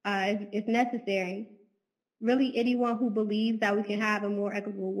 It's necessary. Really, anyone who believes that we can have a more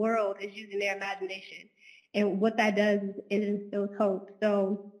equitable world is using their imagination. And what that does is it instills hope.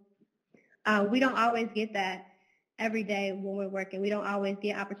 So we don't always get that every day when we're working. We don't always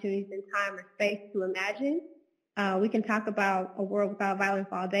get opportunities in time or space to imagine. We can talk about a world without violence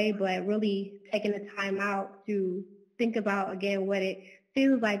all day, but really taking the time out to think about, again, what it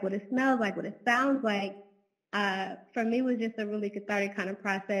feels like, what it smells like, what it sounds like, for me was just a really cathartic kind of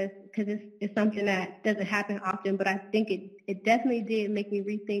process because it's something that doesn't happen often, but I think it definitely did make me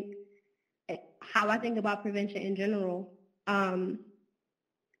rethink how I think about prevention in general.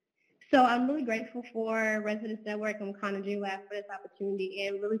 So I'm really grateful for Resonance Network and Wakanda Dream Lab for this opportunity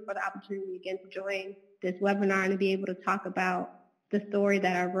and really for the opportunity again to join this webinar and to be able to talk about the story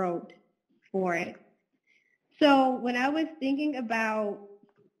that I wrote for it. So when I was thinking about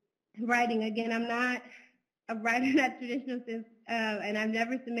writing, again, I'm not a writer in that traditional sense, and I've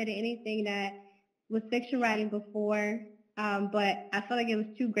never submitted anything that was fiction writing before, but I felt like it was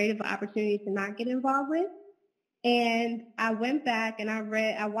too great of an opportunity to not get involved with. And I went back and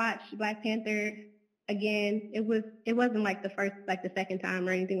I watched Black Panther again. It wasn't like the second time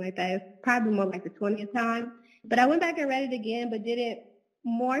or anything like that. It was probably more like the 20th time. But I went back and read it again, but did it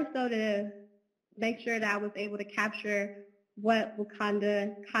more so to make sure that I was able to capture what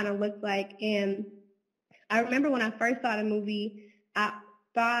Wakanda kind of looked like. And I remember when I first saw the movie, I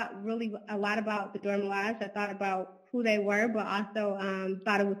thought really a lot about the Dora Milaje. I thought about who they were, but also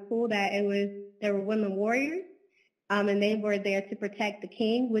thought it was cool that there were women warriors. And they were there to protect the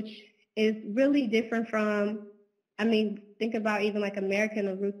king, which is really different from I mean, think about even like American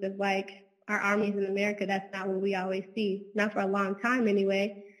roots of like our armies in America. That's not what we always see, not for a long time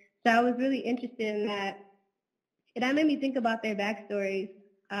anyway. So I was really interested in that. And that made me think about their backstories.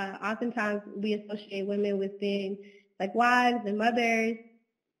 Oftentimes we associate women with being like wives and mothers.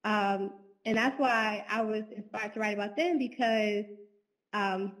 And that's why I was inspired to write about them, because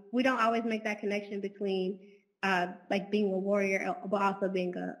we don't always make that connection between like being a warrior, but also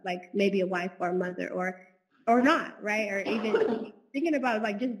being like maybe a wife or a mother or not, right? Or even thinking about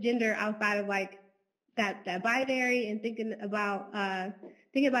like just gender outside of like that binary, and thinking about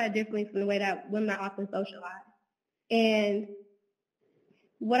it differently from the way that women are often socialized. And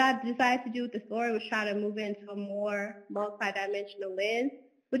what I decided to do with the story was try to move into a more multidimensional lens,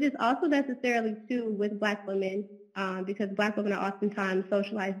 which is also necessarily too with Black women, because Black women are oftentimes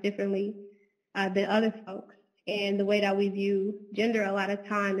socialized differently than other folks. And the way that we view gender a lot of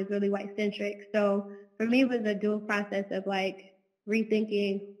time is really white-centric. So for me, it was a dual process of like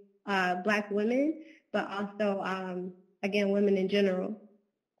rethinking Black women, but also, again, women in general.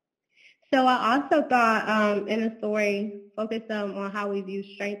 So I also thought in the story focused on how we view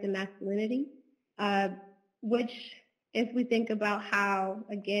strength and masculinity, which if we think about how,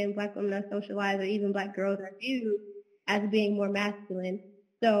 again, Black women are socialized, or even Black girls are viewed as being more masculine.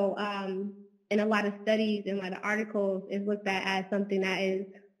 So in a lot of studies and a lot of articles, it's looked at as something that is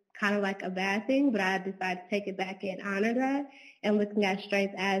kind of like a bad thing, but I decided to take it back and honor that, and looking at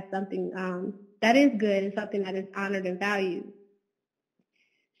strength as something that is good and something that is honored and valued.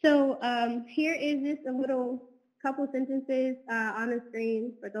 So here is just a little couple sentences on the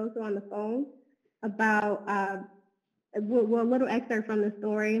screen for those who are on the phone about a little excerpt from the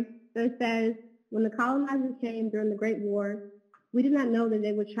story. So it says, when the colonizers came during the Great War, we did not know that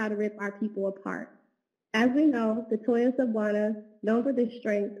they would try to rip our people apart. As we know, the Toyos of Wana, known for their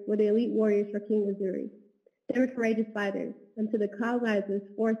strength, were the elite warriors for King Missouri. They were courageous fighters until the colonizers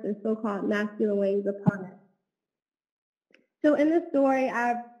forced their so-called masculine ways upon us. So in this story,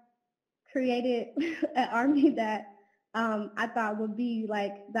 I've created an army that I thought would be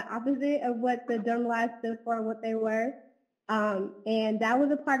like the opposite of what the Dermalites stood for, what they were. And that was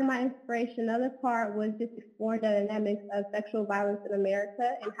a part of my inspiration. Another part was just exploring the dynamics of sexual violence in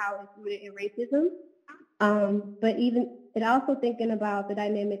America and how it's rooted in racism. But even and also thinking about the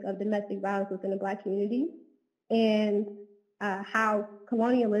dynamic of domestic violence within the Black community, and how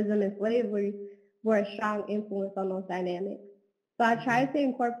colonialism and slavery were a strong influence on those dynamics. So I tried to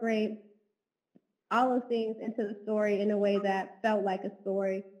incorporate all of things into the story in a way that felt like a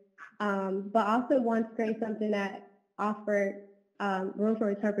story, but also wanted to create something that offered room for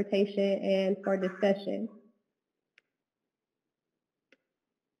interpretation and for discussion.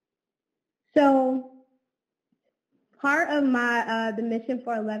 So part of my the mission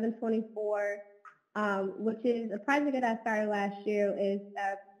for 1124, which is a project that I started last year, is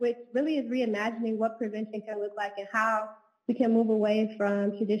which really is reimagining what prevention can look like and how we can move away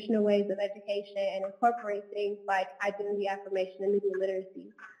from traditional ways of education and incorporate things like identity affirmation and media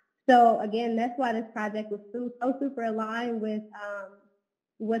literacy. So again, that's why this project was so super aligned with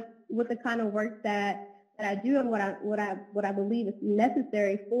the kind of work that I do and what I believe is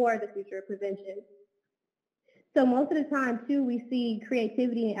necessary for the future of prevention. So most of the time too, we see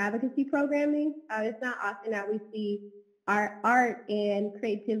creativity and advocacy programming. It's not often that we see our art and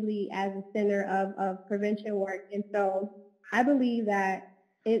creativity as a center of prevention work, and so I believe that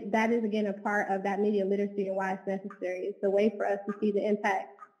that is, again, a part of that media literacy and why it's necessary. It's a way for us to see the impact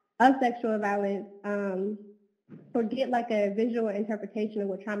of sexual violence, or get like a visual interpretation of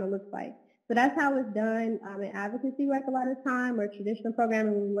what trauma looks like. So that's how it's done in advocacy work a lot of time, or traditional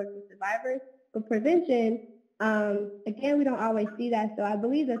programming when we work with survivors. But prevention, again, we don't always see that. So I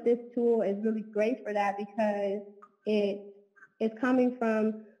believe that this tool is really great for that, because it's coming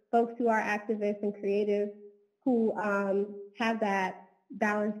from folks who are activists and creative, who have that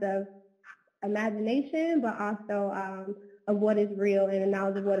balance of imagination, but also of what is real, and the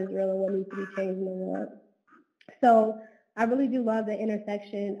knowledge of what is real and what needs to be changed in the world. So I really do love the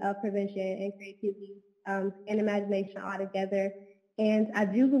intersection of prevention and creativity and imagination all together. And I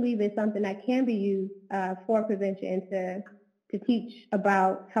do believe it's something that can be used for prevention to teach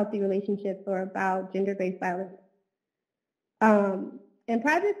about healthy relationships or about gender-based violence. And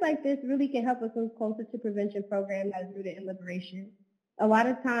projects like this really can help us move closer to prevention programs that is rooted in liberation. A lot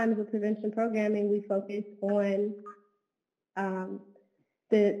of times with prevention programming, we focus on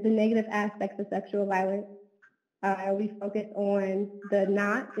the negative aspects of sexual violence. We focus on the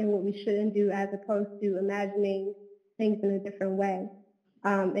not and what we shouldn't do, as opposed to imagining things in a different way.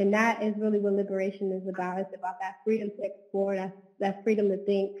 And that is really what liberation is about. It's about that freedom to explore, that freedom to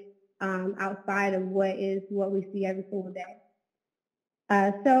think outside of what we see every single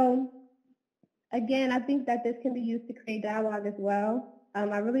day. So again, I think that this can be used to create dialogue as well.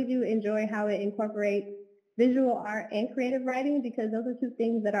 I really do enjoy how it incorporates visual art and creative writing, because those are two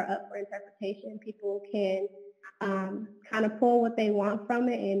things that are up for interpretation. People can kind of pull what they want from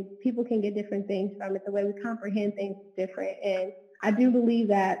it, and people can get different things from it. The way we comprehend things is different. And I do believe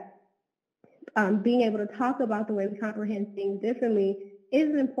that being able to talk about the way we comprehend things differently is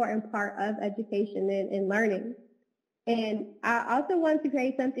an important part of education and learning. And I also wanted to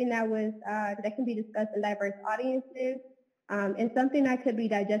create something that was that can be discussed in diverse audiences, and something that could be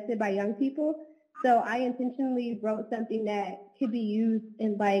digested by young people. So I intentionally wrote something that could be used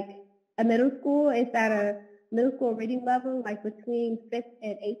in like a middle school. It's at a middle school reading level, like between 5th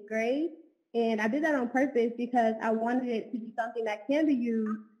and 8th grade. And I did that on purpose because I wanted it to be something that can be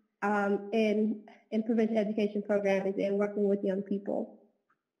used in prevention education programs and working with young people.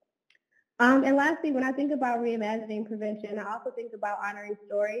 And lastly, when I think about reimagining prevention, I also think about honoring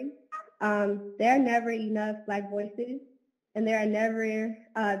stories. There are never enough Black voices, and there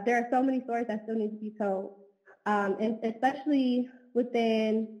are so many stories that still need to be told, and especially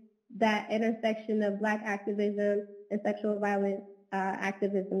within that intersection of Black activism and sexual violence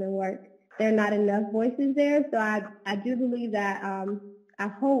activism and work. There are not enough voices there, so I do believe that I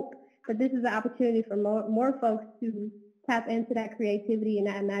hope that this is an opportunity for more folks to tap into that creativity and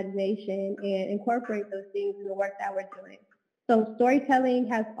that imagination and incorporate those things in the work that we're doing. So storytelling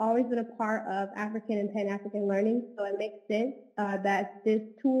has always been a part of African and Pan-African learning, so it makes sense that this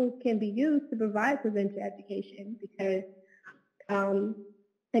tool can be used to provide prevention education because,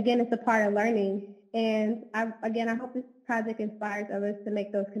 again, it's a part of learning. And I hope this project inspires others to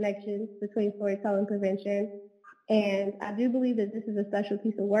make those connections between storytelling and prevention. And I do believe that this is a special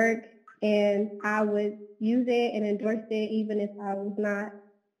piece of work, and I would use it and endorse it even if I was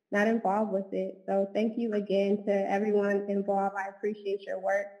not involved with it. So thank you again to everyone involved. I appreciate your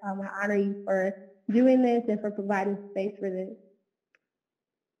work. I honor you for doing this and for providing space for this.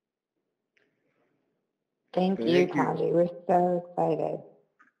 Thank you, Taji. We're so excited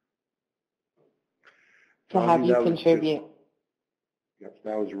to have you contribute. Yes,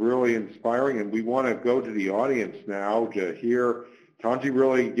 that was really inspiring, and we want to go to the audience now to hear. Tanji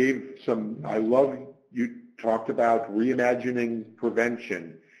really gave some, I love you talked about reimagining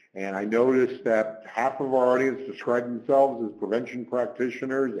prevention, and I noticed that half of our audience describe themselves as prevention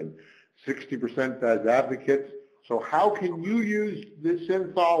practitioners and 60% as advocates. So how can you use this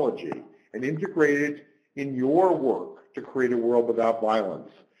anthology and integrate it in your work to create a world without violence?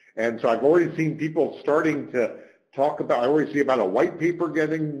 And so I've already seen people starting to talk about, I already see about a white paper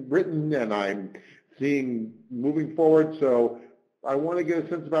getting written, and I'm seeing moving forward. So I want to get a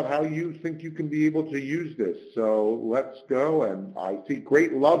sense about how you think you can be able to use this. So let's go. And I see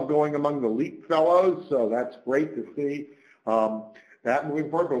great love going among the LEAP fellows, so that's great to see that moving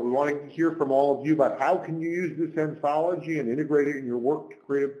forward. But we want to hear from all of you about how can you use this anthology and integrate it in your work to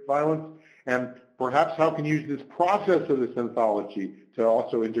create violence, and perhaps how can you use this process of this anthology to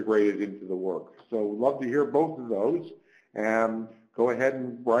also integrate it into the work. So we'd love to hear both of those, and go ahead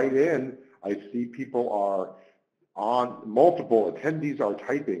and write in. I see people are on, multiple attendees are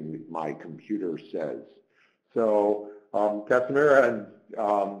typing, my computer says. So Casimira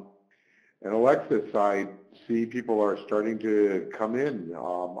and Alexis, I see people are starting to come in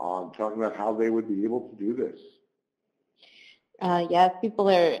on talking about how they would be able to do this. Yes, people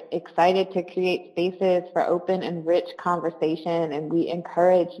are excited to create spaces for open and rich conversation, and we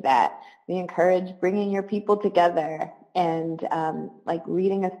encourage that. We encourage bringing your people together and like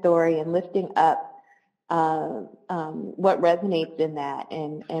reading a story and lifting up what resonates in that,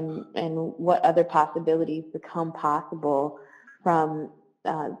 and what other possibilities become possible from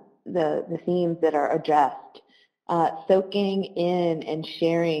the themes that are addressed. Soaking in and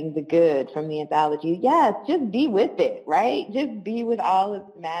sharing the good from the anthology. Yes, just be with it, right? Just be with all of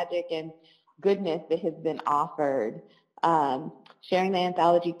the magic and goodness that has been offered. Sharing the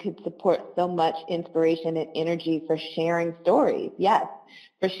anthology could support so much inspiration and energy for sharing stories. Yes,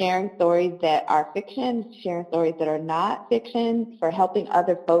 for sharing stories that are fiction, sharing stories that are not fiction, for helping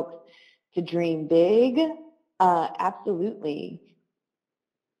other folks to dream big. Absolutely.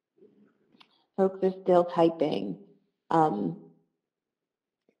 Folks are still typing, you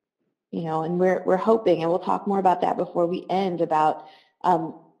know, and we're hoping, and we'll talk more about that before we end, about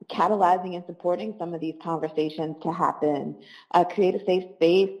catalyzing and supporting some of these conversations to happen. Create a safe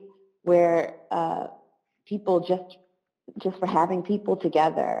space where people just for having people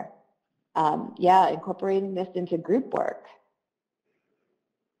together. Yeah, incorporating this into group work.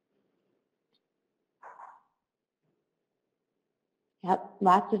 Yep,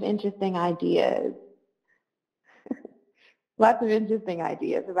 lots of interesting ideas. Lots of interesting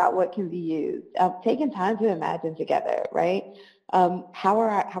ideas about what can be used. Taking time to imagine together, right?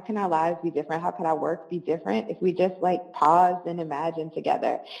 How can our lives be different? How can our work be different if we just like pause and imagine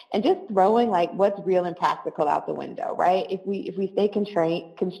together, and just throwing like what's real and practical out the window, right? If we stay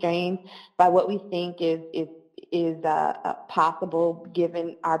constrained by what we think is possible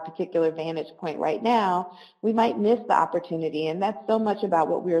given our particular vantage point right now, we might miss the opportunity. And that's so much about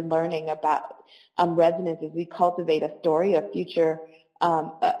what we're learning about resonance as we cultivate a story of future,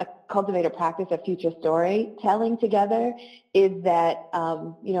 cultivate a practice of future storytelling together, is that,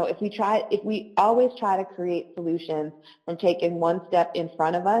 if we always try to create solutions from taking one step in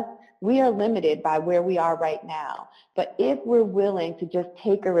front of us, we are limited by where we are right now. But if we're willing to just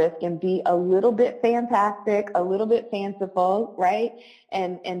take a risk and be a little bit fantastic, a little bit fanciful, right,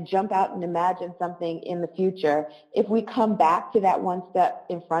 and jump out and imagine something in the future, if we come back to that one step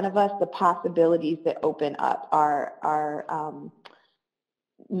in front of us, the possibilities that open up are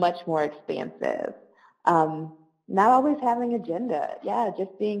much more expansive. Not always having agenda,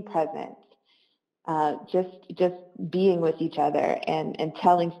 just being present. Just being with each other and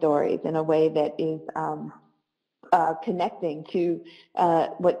telling stories in a way that is connecting to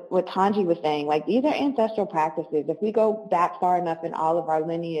what Tanji was saying. Like, these are ancestral practices. If we go back far enough in all of our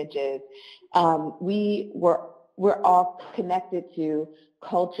lineages, we're all connected to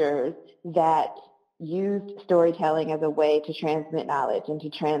cultures that used storytelling as a way to transmit knowledge and to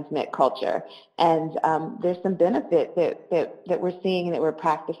transmit culture. And there's some benefit that we're seeing and that we're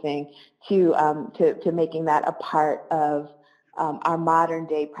practicing to making that a part of our modern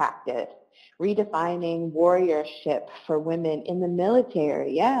day practice. Redefining warriorship for women in the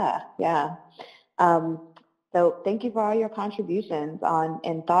military. So thank you for all your contributions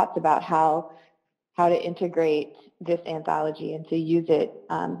and thoughts about how to integrate this anthology and to use it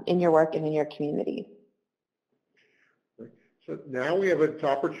in your work and in your community. So now we have an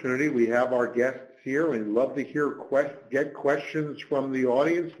opportunity. We have our guests here. We'd love to get questions from the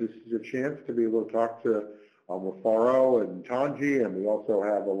audience. This is a chance to be able to talk to Mufaro and Tanji, and we also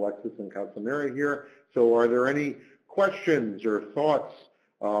have Alexis and Casimira here. So are there any questions or thoughts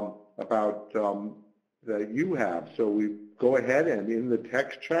about that you have? So we go ahead and in the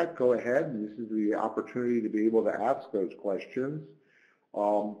text chat, go ahead, and this is the opportunity to be able to ask those questions.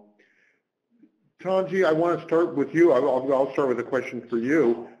 Tanji, I want to start with you. I'll start with a question for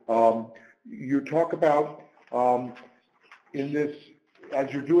you. You talk about in this,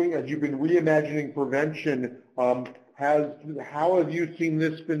 as you've been reimagining prevention, how have you seen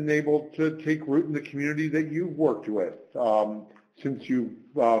this been able to take root in the community that you've worked with? Since you,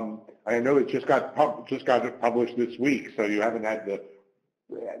 I know it just got published this week, so you haven't had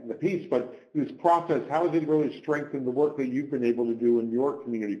the piece, but this process, how has it really strengthened the work that you've been able to do in your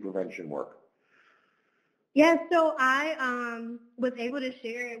community prevention work? Yeah, so I was able to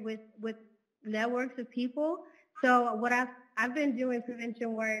share it with networks of people. So what I've been doing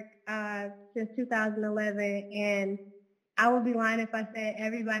prevention work since 2011, and I would be lying if I said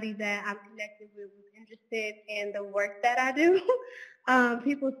everybody that I'm connected with was interested in the work that I do.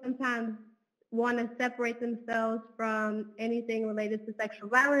 People sometimes want to separate themselves from anything related to sexual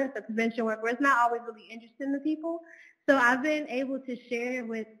violence or prevention work, where it's not always really interested in the people. So I've been able to share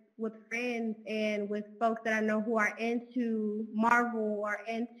with friends and with folks that I know who are into Marvel or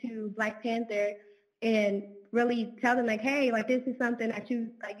into Black Panther, and really tell them, like, hey, like, this is something that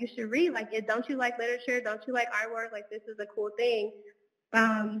you should read. Like, don't you like literature? Don't you like artwork? Like, this is a cool thing.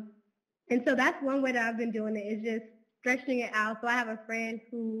 And so that's one way that I've been doing it, is just stretching it out. So I have a friend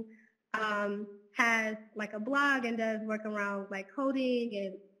who has like a blog and does work around like coding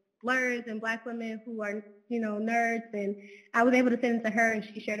and blurs and Black women who are, nerds. And I was able to send it to her, and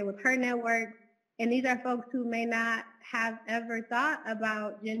she shared it with her network. And these are folks who may not have ever thought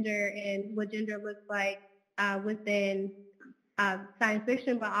about gender and what gender looks like within science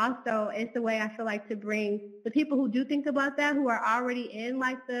fiction, but also it's a way I feel like to bring the people who do think about that, who are already in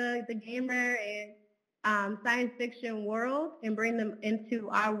like the gamer and science fiction world, and bring them into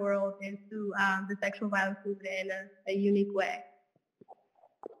our world, into the sexual violence movement in a unique way.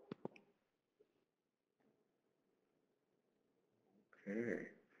 Okay.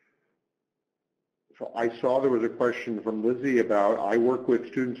 So I saw there was a question from Lizzie about, I work with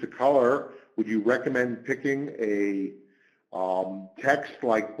students of color. Would you recommend picking a text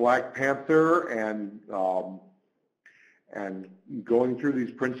like Black Panther and going through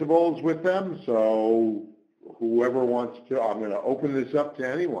these principles with them? So whoever wants to, I'm going to open this up to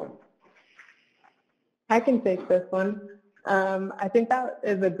anyone. I can take this one. I think that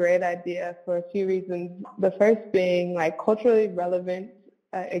is a great idea for a few reasons. The first being like culturally relevant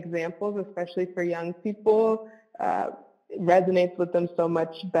examples, especially for young people, resonates with them so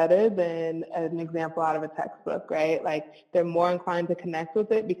much better than an example out of a textbook, right? Like they're more inclined to connect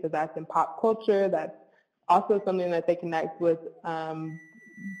with it because that's in pop culture. That's also something that they connect with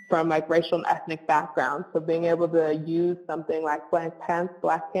from like racial and ethnic backgrounds. So being able to use something like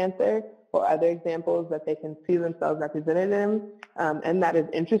Black Panther or other examples that they can see themselves represented in, and that is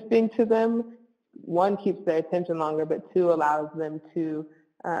interesting to them, one, keeps their attention longer, but two, allows them to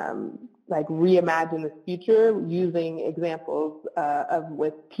like reimagine the future using examples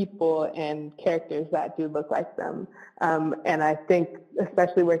with people and characters that do look like them. And I think,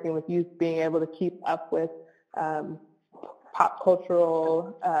 especially working with youth, being able to keep up with pop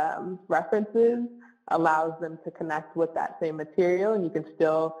cultural references allows them to connect with that same material, and you can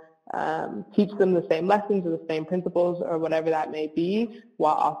still teach them the same lessons or the same principles or whatever that may be,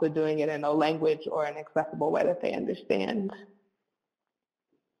 while also doing it in a language or an accessible way that they understand.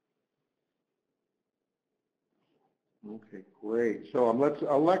 Okay, great. So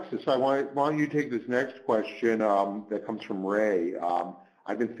Alexis, why don't you take this next question that comes from Ray.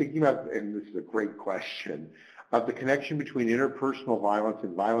 I've been thinking about, and this is a great question, about the connection between interpersonal violence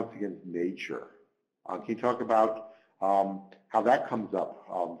and violence against nature. Can you talk about how that comes up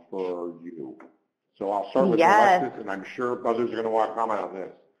for you? So I'll start with Alexis, and I'm sure others are going to want to comment on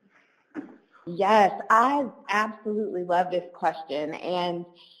this. Yes, I absolutely love this question. And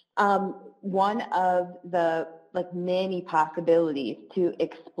one of the many possibilities to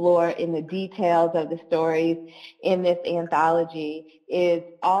explore in the details of the stories in this anthology is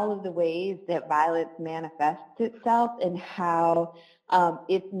all of the ways that violence manifests itself and how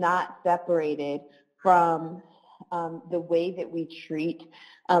it's not separated from the way that we treat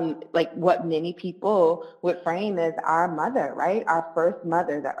what many people would frame as our mother, right? Our first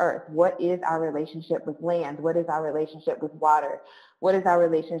mother, the earth. What is our relationship with land? What is our relationship with water? What is our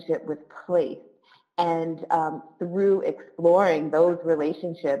relationship with place? And through exploring those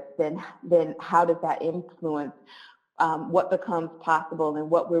relationships, then how does that influence what becomes possible and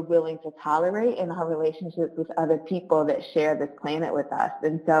what we're willing to tolerate in our relationships with other people that share this planet with us?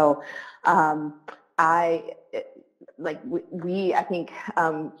 And so I think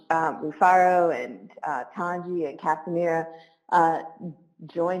Rufaro and Tanji and Casimira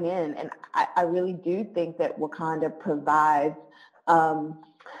join in, and I really do think that Wakanda provides a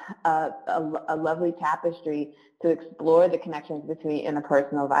lovely tapestry to explore the connections between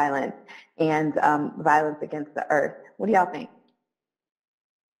interpersonal violence and violence against the earth. What do y'all think?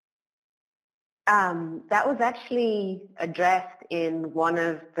 That was actually addressed in one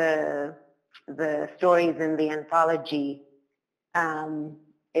of the stories in the anthology.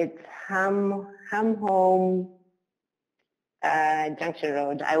 It's Home Junction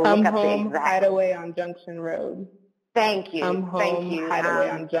Road. I will look up the exact. Hideaway on Junction Road. Thank you. Thank you. Hideaway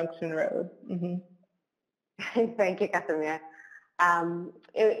on Junction Road. Mm-hmm. Thank you, Casimir.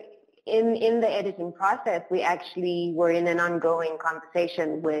 In the editing process, we actually were in an ongoing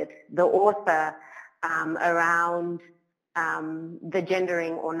conversation with the author around the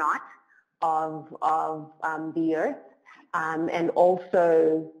gendering or not of the earth, and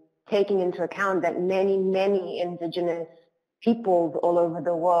also taking into account that many indigenous peoples all over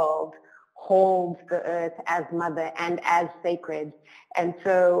the world hold the earth as mother and as sacred. And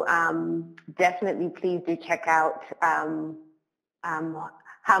so definitely please do check out Home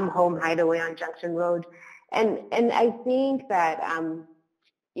Hideaway on Junction Road. And I think that,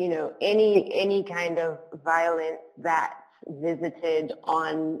 any kind of violence that's visited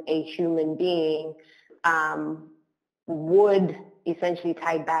on a human being would essentially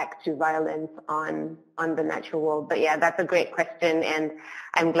tie back to violence on the natural world. But yeah, that's a great question, and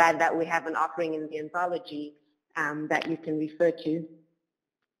I'm glad that we have an offering in the anthology that you can refer to.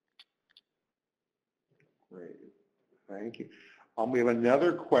 Great, thank you. We have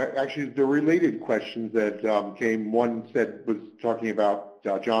another question, actually the related questions that came. One was talking about,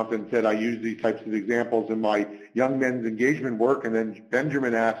 Jonathan said, I use these types of examples in my young men's engagement work, and then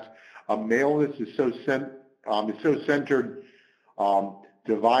Benjamin asked, maleness is so centered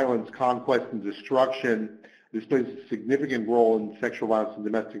to violence, conquest, and destruction. This plays a significant role in sexual violence and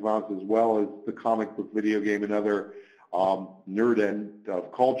domestic violence, as well as the comic book, video game, and other nerd end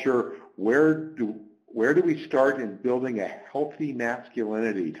of culture. Where do we start in building a healthy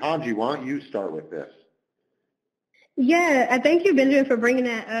masculinity? Tanji, why don't you start with this? Yeah, I thank you, Benjamin, for bringing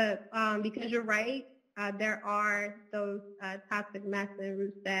that up, because you're right. There are those toxic masculine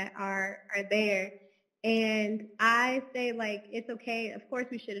roots that are there. And I say, it's okay. Of course,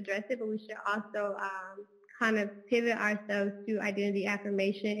 we should address it, but we should also kind of pivot ourselves to identity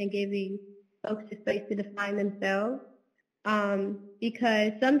affirmation and giving folks the space to define themselves.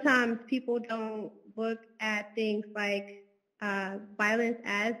 Because sometimes people don't look at things like violence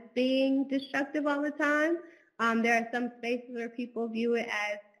as being destructive all the time. There are some spaces where people view it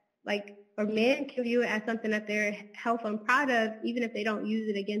as or men can view it as something that they're helpful and proud of, even if they don't use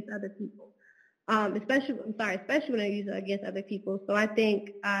it against other people. Especially when they use it against other people. So I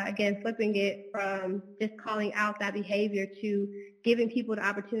think, again, flipping it from just calling out that behavior to giving people the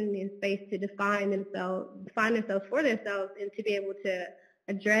opportunity and space to define themselves for themselves, and to be able to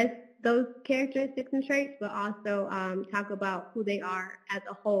address those characteristics and traits, but also talk about who they are as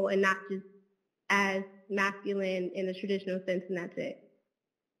a whole and not just as masculine in the traditional sense, and that's it.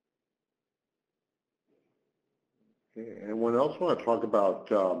 Anyone else want to talk about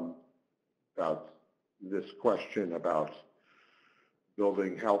this question about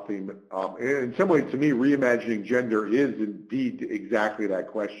building healthy, in some ways to me, reimagining gender is indeed exactly that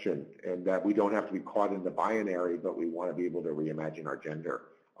question, and that we don't have to be caught in the binary, but we want to be able to reimagine our gender.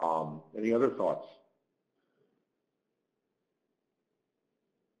 Any other thoughts?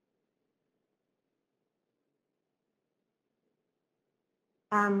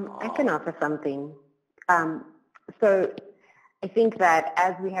 I can offer something. So I think that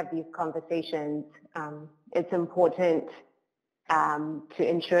as we have these conversations, it's important to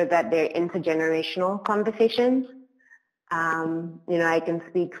ensure that they're intergenerational conversations. I can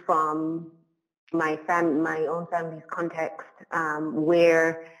speak from my own family's context,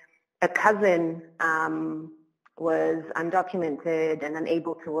 where a cousin was undocumented and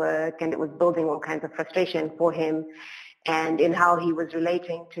unable to work, and it was building all kinds of frustration for him, and in how he was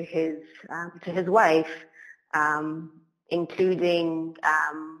relating to his wife, including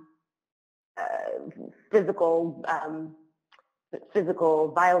physical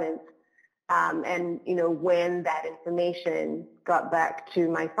violence. And when that information got back to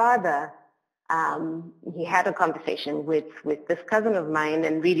my father, he had a conversation with this cousin of mine,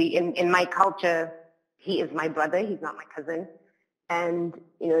 and really in my culture, he is my brother, he's not my cousin. And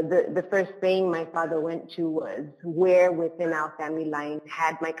the first thing my father went to was, where within our family line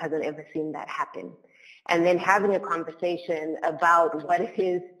had my cousin ever seen that happen? And then having a conversation about what it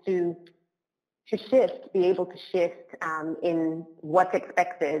is to shift, be able to shift in what's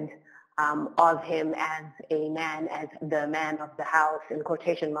expected of him as a man, as the man of the house, in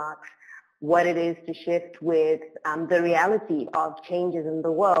quotation marks, what it is to shift with the reality of changes in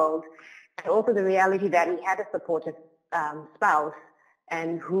the world, and also the reality that he had a supportive spouse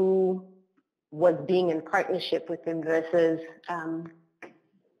and who was being in partnership with him versus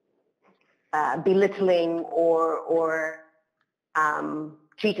belittling or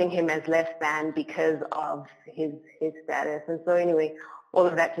treating him as less than because of his status. And so anyway, all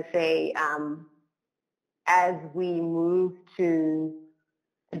of that to say, as we move to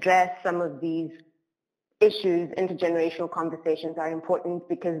address some of these issues, intergenerational conversations are important,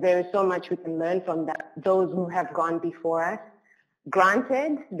 because there is so much we can learn from those who have gone before us.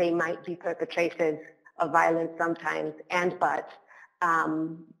 Granted, they might be perpetrators of violence sometimes, but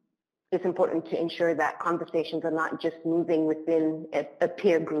it's important to ensure that conversations are not just moving within a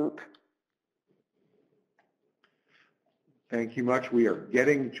peer group. Thank you much. We are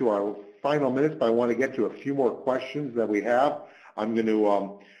getting to our final minutes, but I want to get to a few more questions that we have. I'm going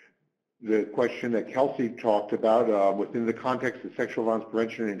to, the question that Kelsey talked about, within the context of sexual violence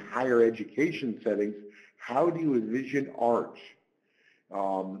prevention in higher education settings, how do you envision art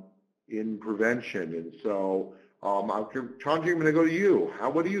in prevention? And so, Chandra, I'm going to go to you.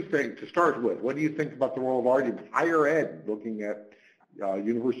 What do you think, to start with, what do you think about the role of art in higher ed, looking at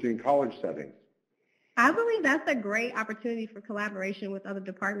university and college settings? I believe that's a great opportunity for collaboration with other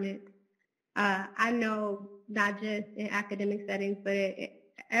departments. I know not just in academic settings, but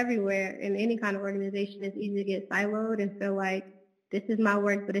everywhere in any kind of organization, it's easy to get siloed and feel like this is my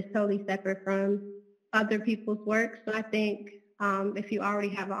work, but it's totally separate from other people's work. So I think if you already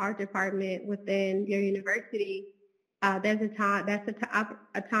have an art department within your university, that's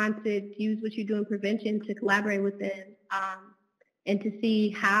a time to use what you do in prevention to collaborate with them and to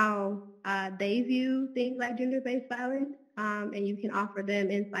see how they view things like gender-based violence. And you can offer them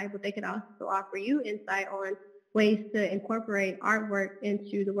insight, but they can also offer you insight on ways to incorporate artwork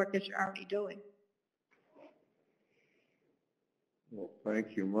into the work that you're already doing. Well,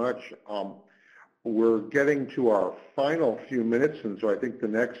 thank you much. We're getting to our final few minutes, and so I think the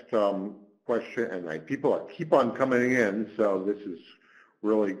next question, and people keep on coming in, so this is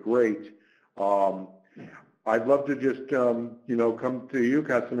really great. I'd love to just, come to you,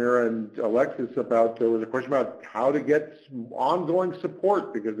 Casimira and Alexis, there was a question about how to get ongoing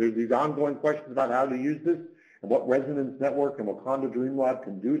support, because there's these ongoing questions about how to use this and what Resonance Network and Wakanda Dream Lab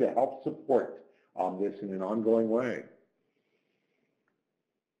can do to help support this in an ongoing way.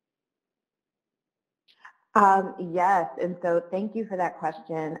 Yes, and so thank you for that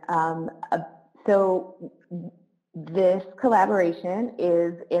question. So this collaboration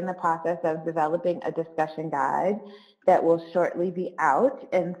is in the process of developing a discussion guide that will shortly be out,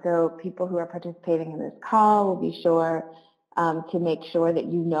 and so people who are participating in this call will be sure to make sure that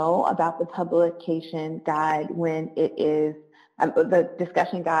you know about the publication guide when it is, the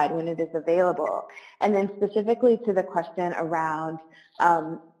discussion guide when it is available. And then specifically to the question around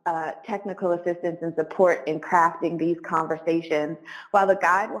technical assistance and support in crafting these conversations, while the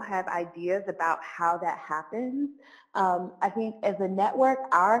guide will have ideas about how that happens, I think as a network,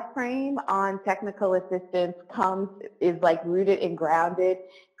 our frame on technical assistance is like rooted and grounded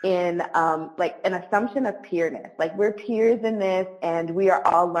in like an assumption of peerness. Like we're peers in this and we are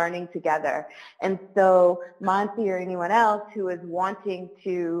all learning together. And so Monty or anyone else who is wanting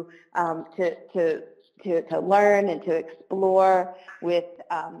to learn and to explore with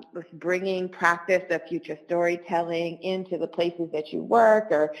bringing practice of future storytelling into the places that you work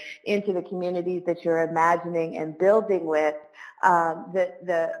or into the communities that you're imagining and building with.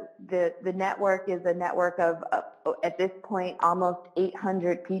 The network is a network of at this point, almost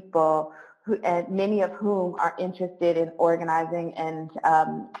 800 people, and many of whom are interested in organizing and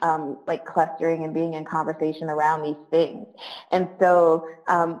like clustering and being in conversation around these things. And so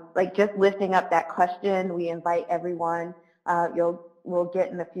like just lifting up that question, we invite everyone, we'll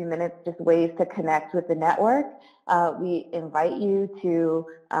get in a few minutes just ways to connect with the network. We invite you to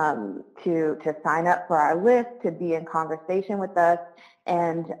sign up for our list, to be in conversation with us,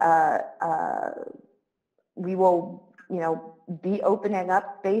 and we will, be opening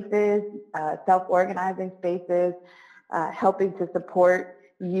up spaces, self-organizing spaces, helping to support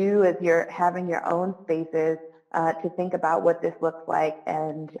you as you're having your own spaces to think about what this looks like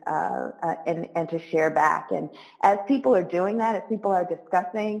and to share back. And as people are doing that, as people are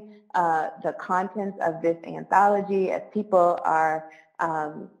discussing the contents of this anthology, as people are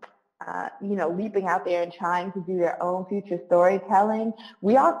leaping out there and trying to do their own future storytelling,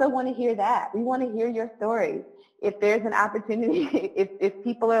 we also want to hear that. We want to hear your stories. If there's an opportunity, if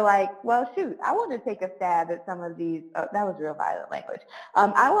people are like, well, shoot, I want to take a stab at some of these, that was real violent language.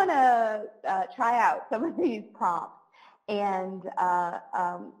 I want to try out some of these prompts. And, I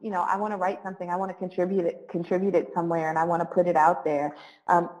want to write something. I want to contribute it somewhere, and I want to put it out there.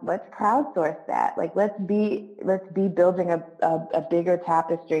 Let's crowdsource that. Like, let's be building a bigger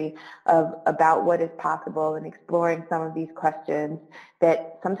tapestry about what is possible and exploring some of these questions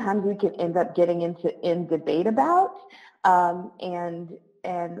that sometimes we can end up getting in debate about.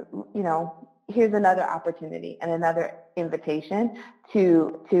 Here's another opportunity and another invitation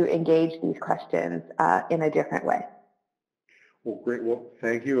to engage these questions in a different way. Well, great. Well,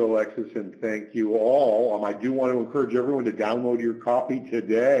 thank you, Alexis, and thank you all. I do want to encourage everyone to download your copy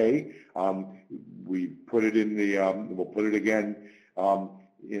today. We put it in the, we'll put it again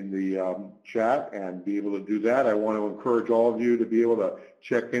in the chat and be able to do that. I want to encourage all of you to be able to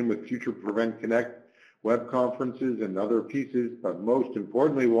check in with future PreventConnect web conferences and other pieces, but most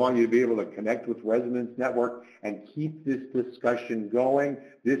importantly, we want you to be able to connect with Resonance Network and keep this discussion going.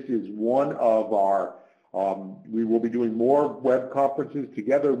 This is one of our we will be doing more web conferences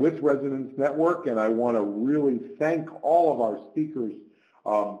together with Resonance Network, and I want to really thank all of our speakers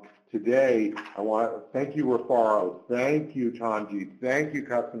today. I want to thank you, Rafaro. Thank you, Tanji. Thank you,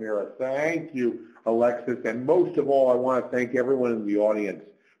 Casimira. Thank you, Alexis. And most of all, I want to thank everyone in the audience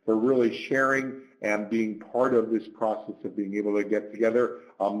for really sharing and being part of this process of being able to get together.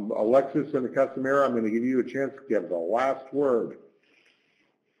 Alexis and Casimira, I'm going to give you a chance to give the last word.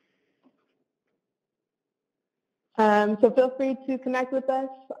 So feel free to connect with us.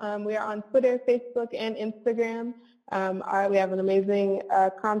 We are on Twitter, Facebook, and Instagram. We have an amazing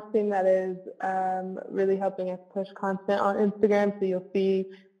comms team that is really helping us push content on Instagram. So you'll see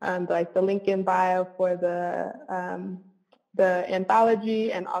the link in bio for the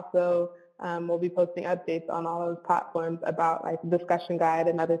anthology, and also we'll be posting updates on all those platforms about the discussion guide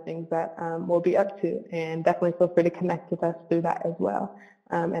and other things that we'll be up to. And definitely feel free to connect with us through that as well.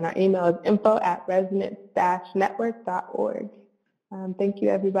 And our email is info@resonance-network.org. Thank you,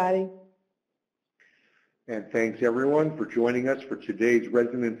 everybody. And thanks, everyone, for joining us for today's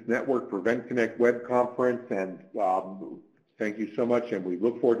Resonance Network PreventConnect web conference. And thank you so much, and we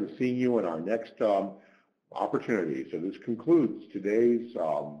look forward to seeing you in our next opportunity. So this concludes today's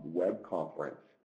web conference.